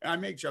know, and I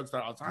make jokes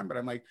about it all the time, but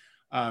I'm like,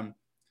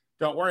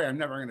 don't worry, I'm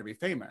never gonna be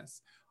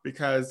famous,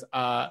 because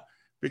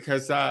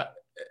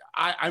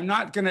I'm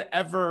not going to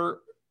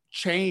ever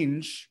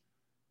change.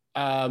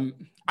 I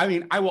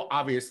mean, I will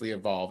obviously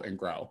evolve and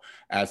grow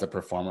as a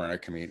performer and a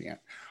comedian,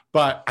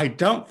 but I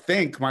don't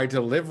think my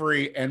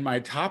delivery and my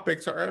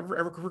topics are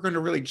ever going to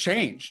really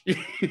change.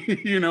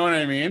 You know what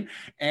I mean?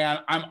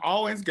 And I'm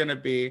always going to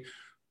be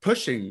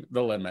pushing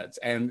the limits,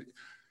 and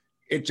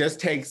it just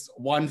takes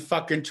one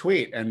fucking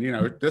tweet. And, you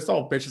know, this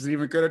old bitch isn't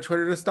even good at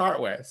Twitter to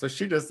start with, so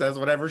she just says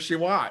whatever she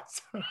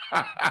wants.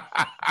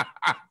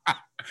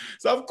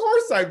 So of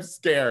course I'm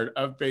scared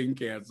of being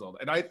canceled.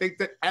 And I think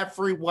that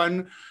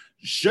everyone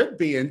should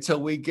be, until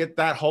we get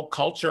that whole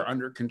culture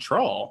under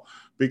control.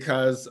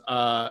 Because,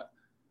 I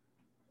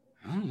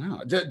don't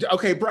know.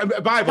 Okay,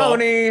 Bible.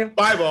 Tony.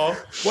 Bible,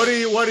 what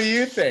do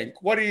you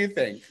think? What do you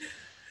think?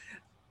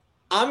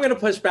 I'm going to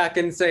push back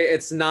and say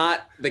it's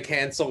not the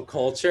cancel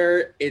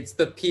culture. It's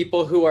the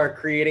people who are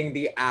creating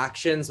the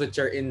actions which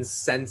are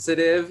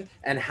insensitive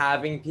and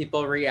having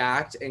people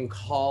react and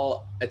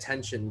call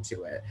attention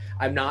to it.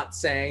 I'm not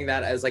saying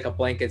that as like a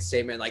blanket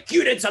statement, like,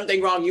 you did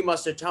something wrong, you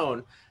must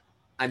atone.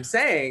 I'm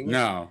saying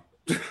No.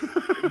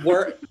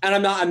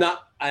 I'm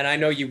not, and I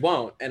know you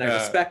won't. And I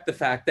respect the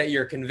fact that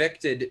you're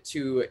convicted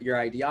to your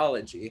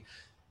ideology.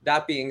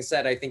 That being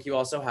said, I think you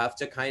also have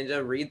to kind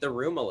of read the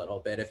room a little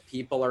bit. If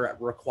people are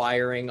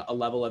requiring a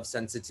level of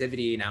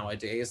sensitivity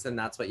nowadays, then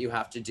that's what you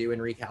have to do and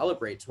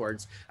recalibrate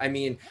towards. I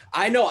mean,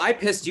 I know I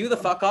pissed you the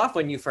fuck off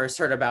when you first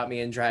heard about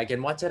me in drag,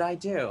 and what did I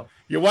do?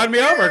 You won me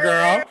over,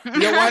 girl.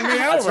 You won me over.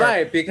 That's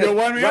right, because you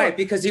won me over.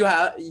 Because you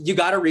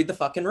got to read the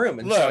fucking room,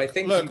 and so I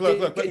think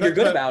you're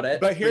good about it.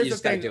 But here's you the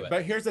just thing. gotta do it.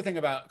 But here's the thing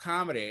about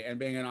comedy and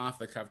being an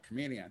off-the-cuff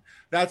comedian.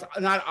 That's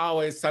not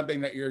always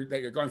something that you're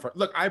going for.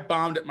 Look, I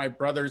bombed at my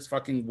brother's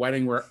fucking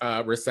wedding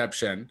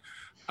reception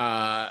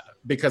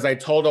because I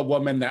told a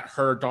woman that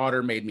her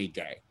daughter made me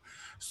gay.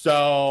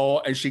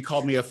 So, and she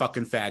called me a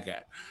fucking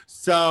faggot.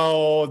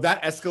 So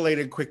that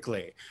escalated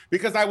quickly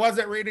because I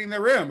wasn't reading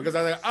the room, because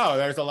I was like, oh,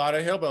 there's a lot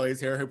of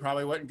hillbillies here who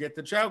probably wouldn't get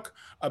the joke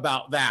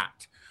about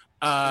that.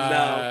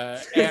 No.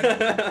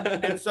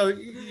 and so,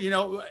 you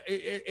know,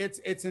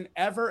 it's an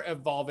ever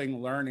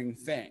evolving learning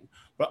thing.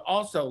 But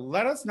also,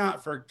 let us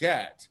not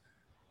forget,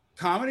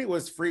 comedy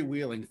was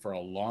freewheeling for a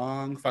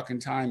long fucking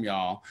time,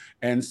 y'all.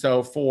 And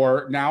so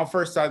for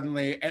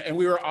suddenly, and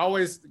we were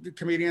always,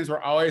 comedians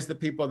were always the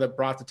people that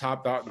brought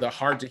the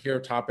hard to hear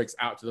topics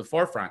out to the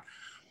forefront.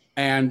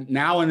 And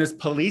now in this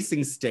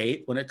policing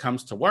state, when it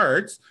comes to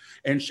words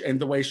and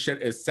the way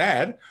shit is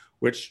said,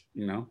 which,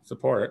 you know,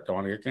 support it, don't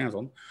want to get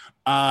canceled.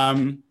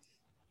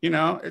 You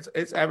know,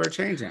 it's ever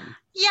changing.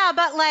 Yeah,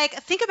 but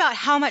like, think about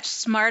how much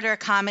smarter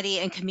comedy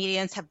and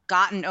comedians have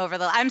gotten over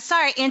the. I'm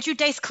sorry, Andrew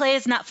Dice Clay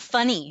is not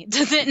funny, and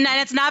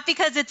it's not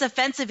because it's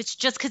offensive. It's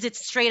just because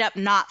it's straight up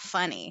not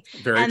funny.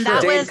 Very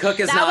true. Dane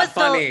Cook is not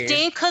funny.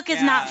 Dane Cook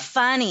is not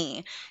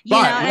funny. You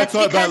But know, and it's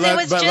because it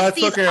was just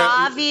these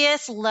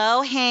obvious,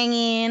 low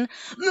hanging.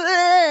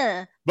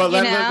 But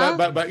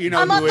you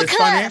know I'm who off is the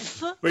funny?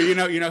 cuff. But you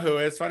know who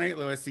is funny?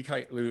 Louis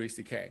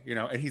C.K. You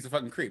know, and he's a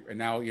fucking creep. And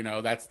now, you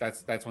know, that's one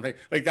thing.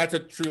 Like, that's a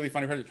truly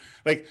funny person.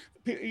 Like,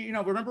 you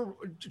know, remember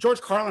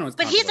George Carlin was.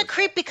 But he's a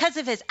creep because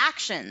of his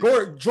actions.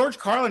 George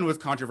Carlin was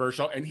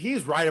controversial, and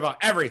he's right about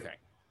everything.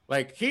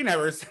 Like, he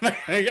never like,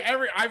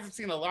 I've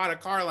seen a lot of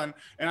Carlin,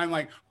 and I'm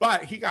like,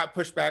 but he got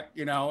pushed back,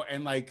 you know,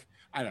 and like,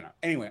 I don't know.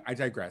 Anyway, I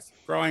digress.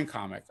 Growing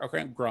comic.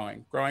 Okay,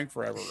 growing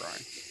forever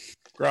growing.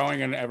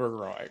 Growing and ever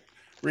growing.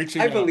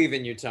 Reaching I up, believe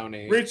in you,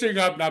 Tony. Reaching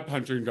up, not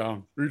punching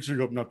down. Reaching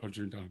up, not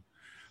punching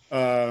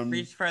down.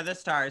 Reach for the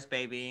stars,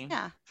 baby.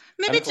 Yeah.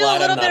 Maybe I'm do a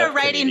glad little I'm bit not of a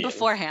writing comedian.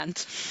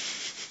 beforehand.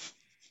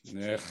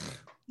 Ugh,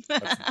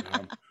 that's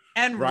dumb.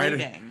 And Writing.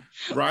 reading.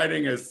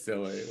 Writing is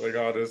silly. Like,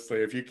 honestly,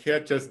 if you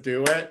can't just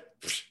do it,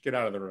 get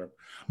out of the room.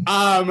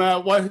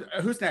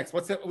 Who's next?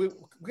 What's it? We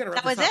gotta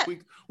wrap That this was up.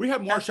 it. We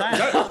have more That's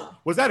shows. it.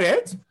 Was that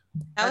it?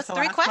 That was That's the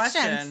 3 last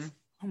questions. question.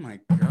 Oh my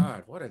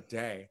God, what a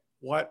day.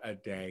 What a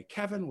day.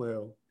 Kevin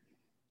Wu,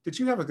 did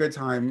you have a good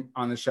time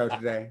on the show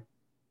today?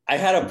 I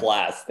had a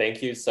blast.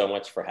 Thank you so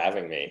much for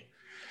having me.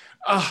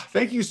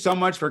 Thank you so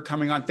much for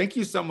coming on. Thank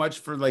you so much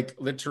for like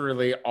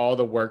literally all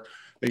the work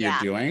that you're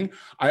doing.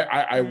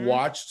 I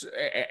watched,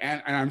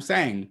 and I'm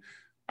saying,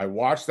 I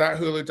watched that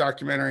Hulu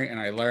documentary and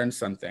I learned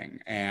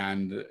something.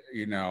 And,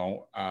 you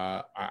know,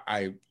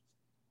 I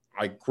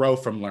grow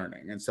from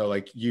learning. And so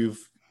like and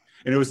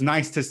it was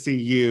nice to see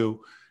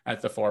you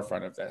at the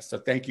forefront of this. So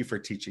thank you for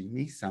teaching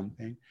me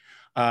something.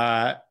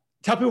 Tell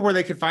people where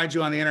they can find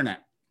you on the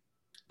internet.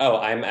 Oh,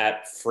 I'm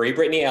at Free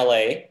Britney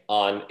LA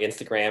on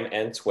Instagram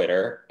and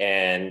Twitter.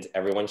 And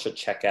everyone should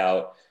check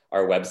out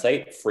our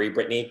website,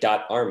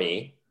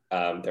 freebritney.army.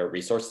 There are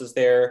resources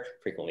there,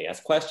 frequently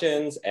asked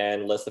questions,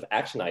 and lists of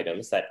action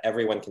items that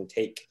everyone can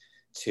take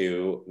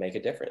to make a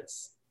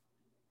difference.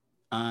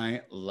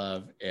 I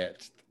love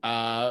it.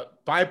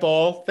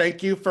 Bible,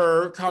 thank you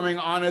for coming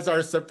on as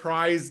our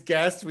surprise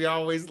guest. We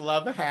always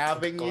love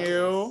having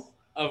you.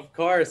 Of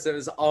course,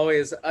 it's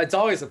always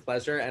a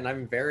pleasure, and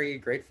I'm very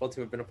grateful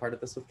to have been a part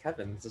of this with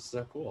Kevin. This is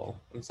so cool.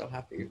 I'm so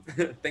happy.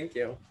 Thank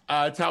you.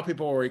 Tell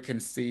people where we can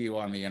see you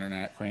on the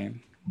internet,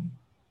 Queen.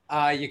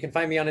 You can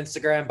find me on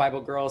Instagram,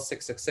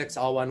 BibleGirl666,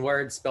 all one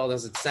word, spelled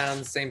as it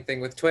sounds. Same thing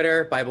with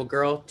Twitter,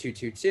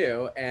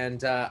 BibleGirl222.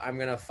 And I'm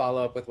going to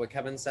follow up with what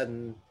Kevin said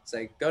and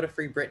say, go to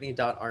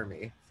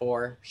freebritney.army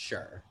for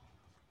sure.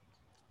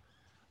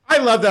 I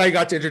love that I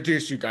got to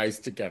introduce you guys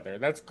together.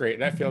 That's great.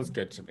 That feels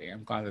good to me.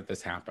 I'm glad that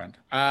this happened.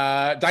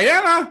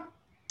 Diana?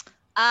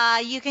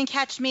 You can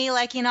catch me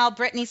liking all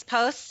Britney's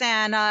posts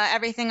and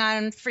everything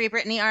on Free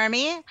Britney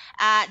Army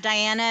at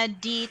Diana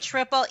D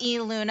Triple E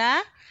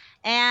Luna.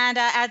 And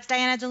at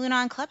Diana DeLuna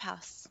on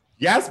Clubhouse.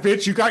 Yes,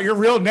 bitch, you got your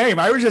real name.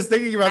 I was just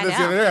thinking about this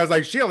the other day. I was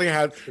like,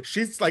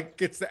 she's like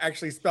gets to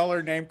actually spell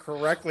her name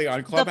correctly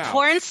on Clubhouse. The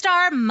porn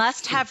star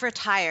must have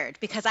retired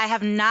because I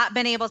have not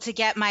been able to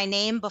get my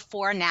name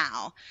before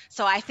now.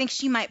 So I think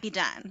she might be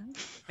done.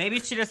 Maybe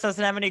she just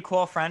doesn't have any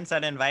cool friends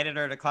that invited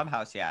her to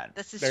Clubhouse yet.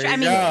 This is true. I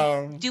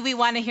mean, do we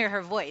want to hear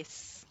her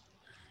voice?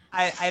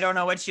 I don't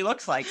know what she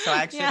looks like, so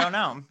I actually don't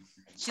know.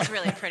 She's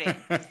really pretty.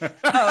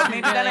 Oh,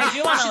 maybe then I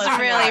do want to listen to her. She's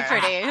really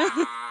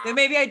pretty. Then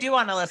maybe I do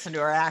want to listen to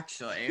her,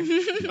 actually.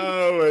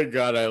 Oh my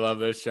God, I love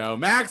this show.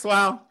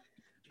 Maxwell.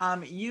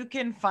 You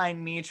can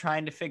find me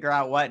trying to figure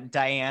out what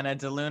Diana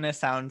DeLuna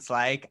sounds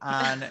like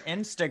on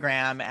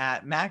Instagram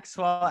at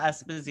Maxwell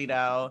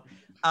Esposito.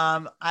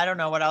 I don't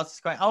know what else is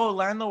going. Oh,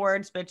 Learn the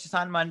Words, bitches,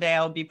 on Monday.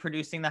 I'll be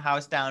producing the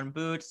House Down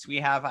Boots. We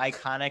have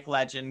iconic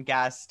legend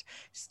guest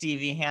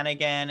Stevie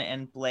Hannigan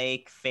and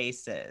Blake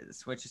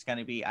Faces, which is going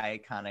to be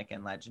iconic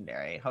and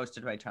legendary,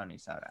 hosted by Tony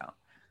Soto.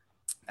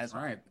 That's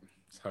right.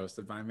 It's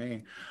hosted by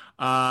me.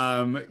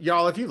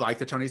 Y'all, if you like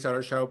the Tony Soto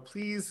Show,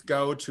 please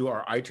go to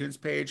our iTunes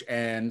page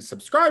and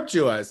subscribe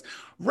to us.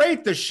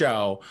 Rate the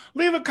show.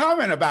 Leave a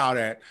comment about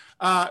it.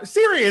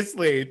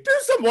 Seriously, do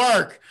some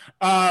work.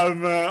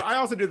 I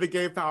also do the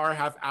Gay Power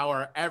Half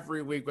Hour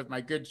every week with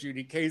my good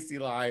Judy Casey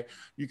Lie.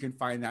 You can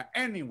find that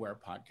anywhere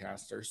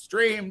podcasts are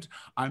streamed.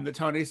 I'm the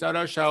Tony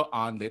Soto Show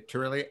on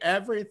literally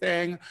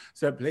everything.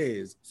 So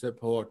please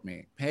support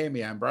me. Pay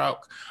me. I'm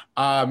broke.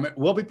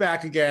 We'll be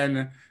back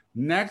again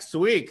next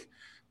week.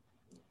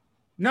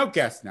 No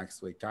guests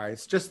next week,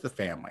 guys. Just the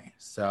family.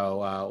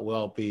 So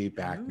we'll be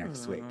back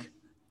next week.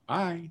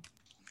 Bye.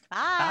 Bye.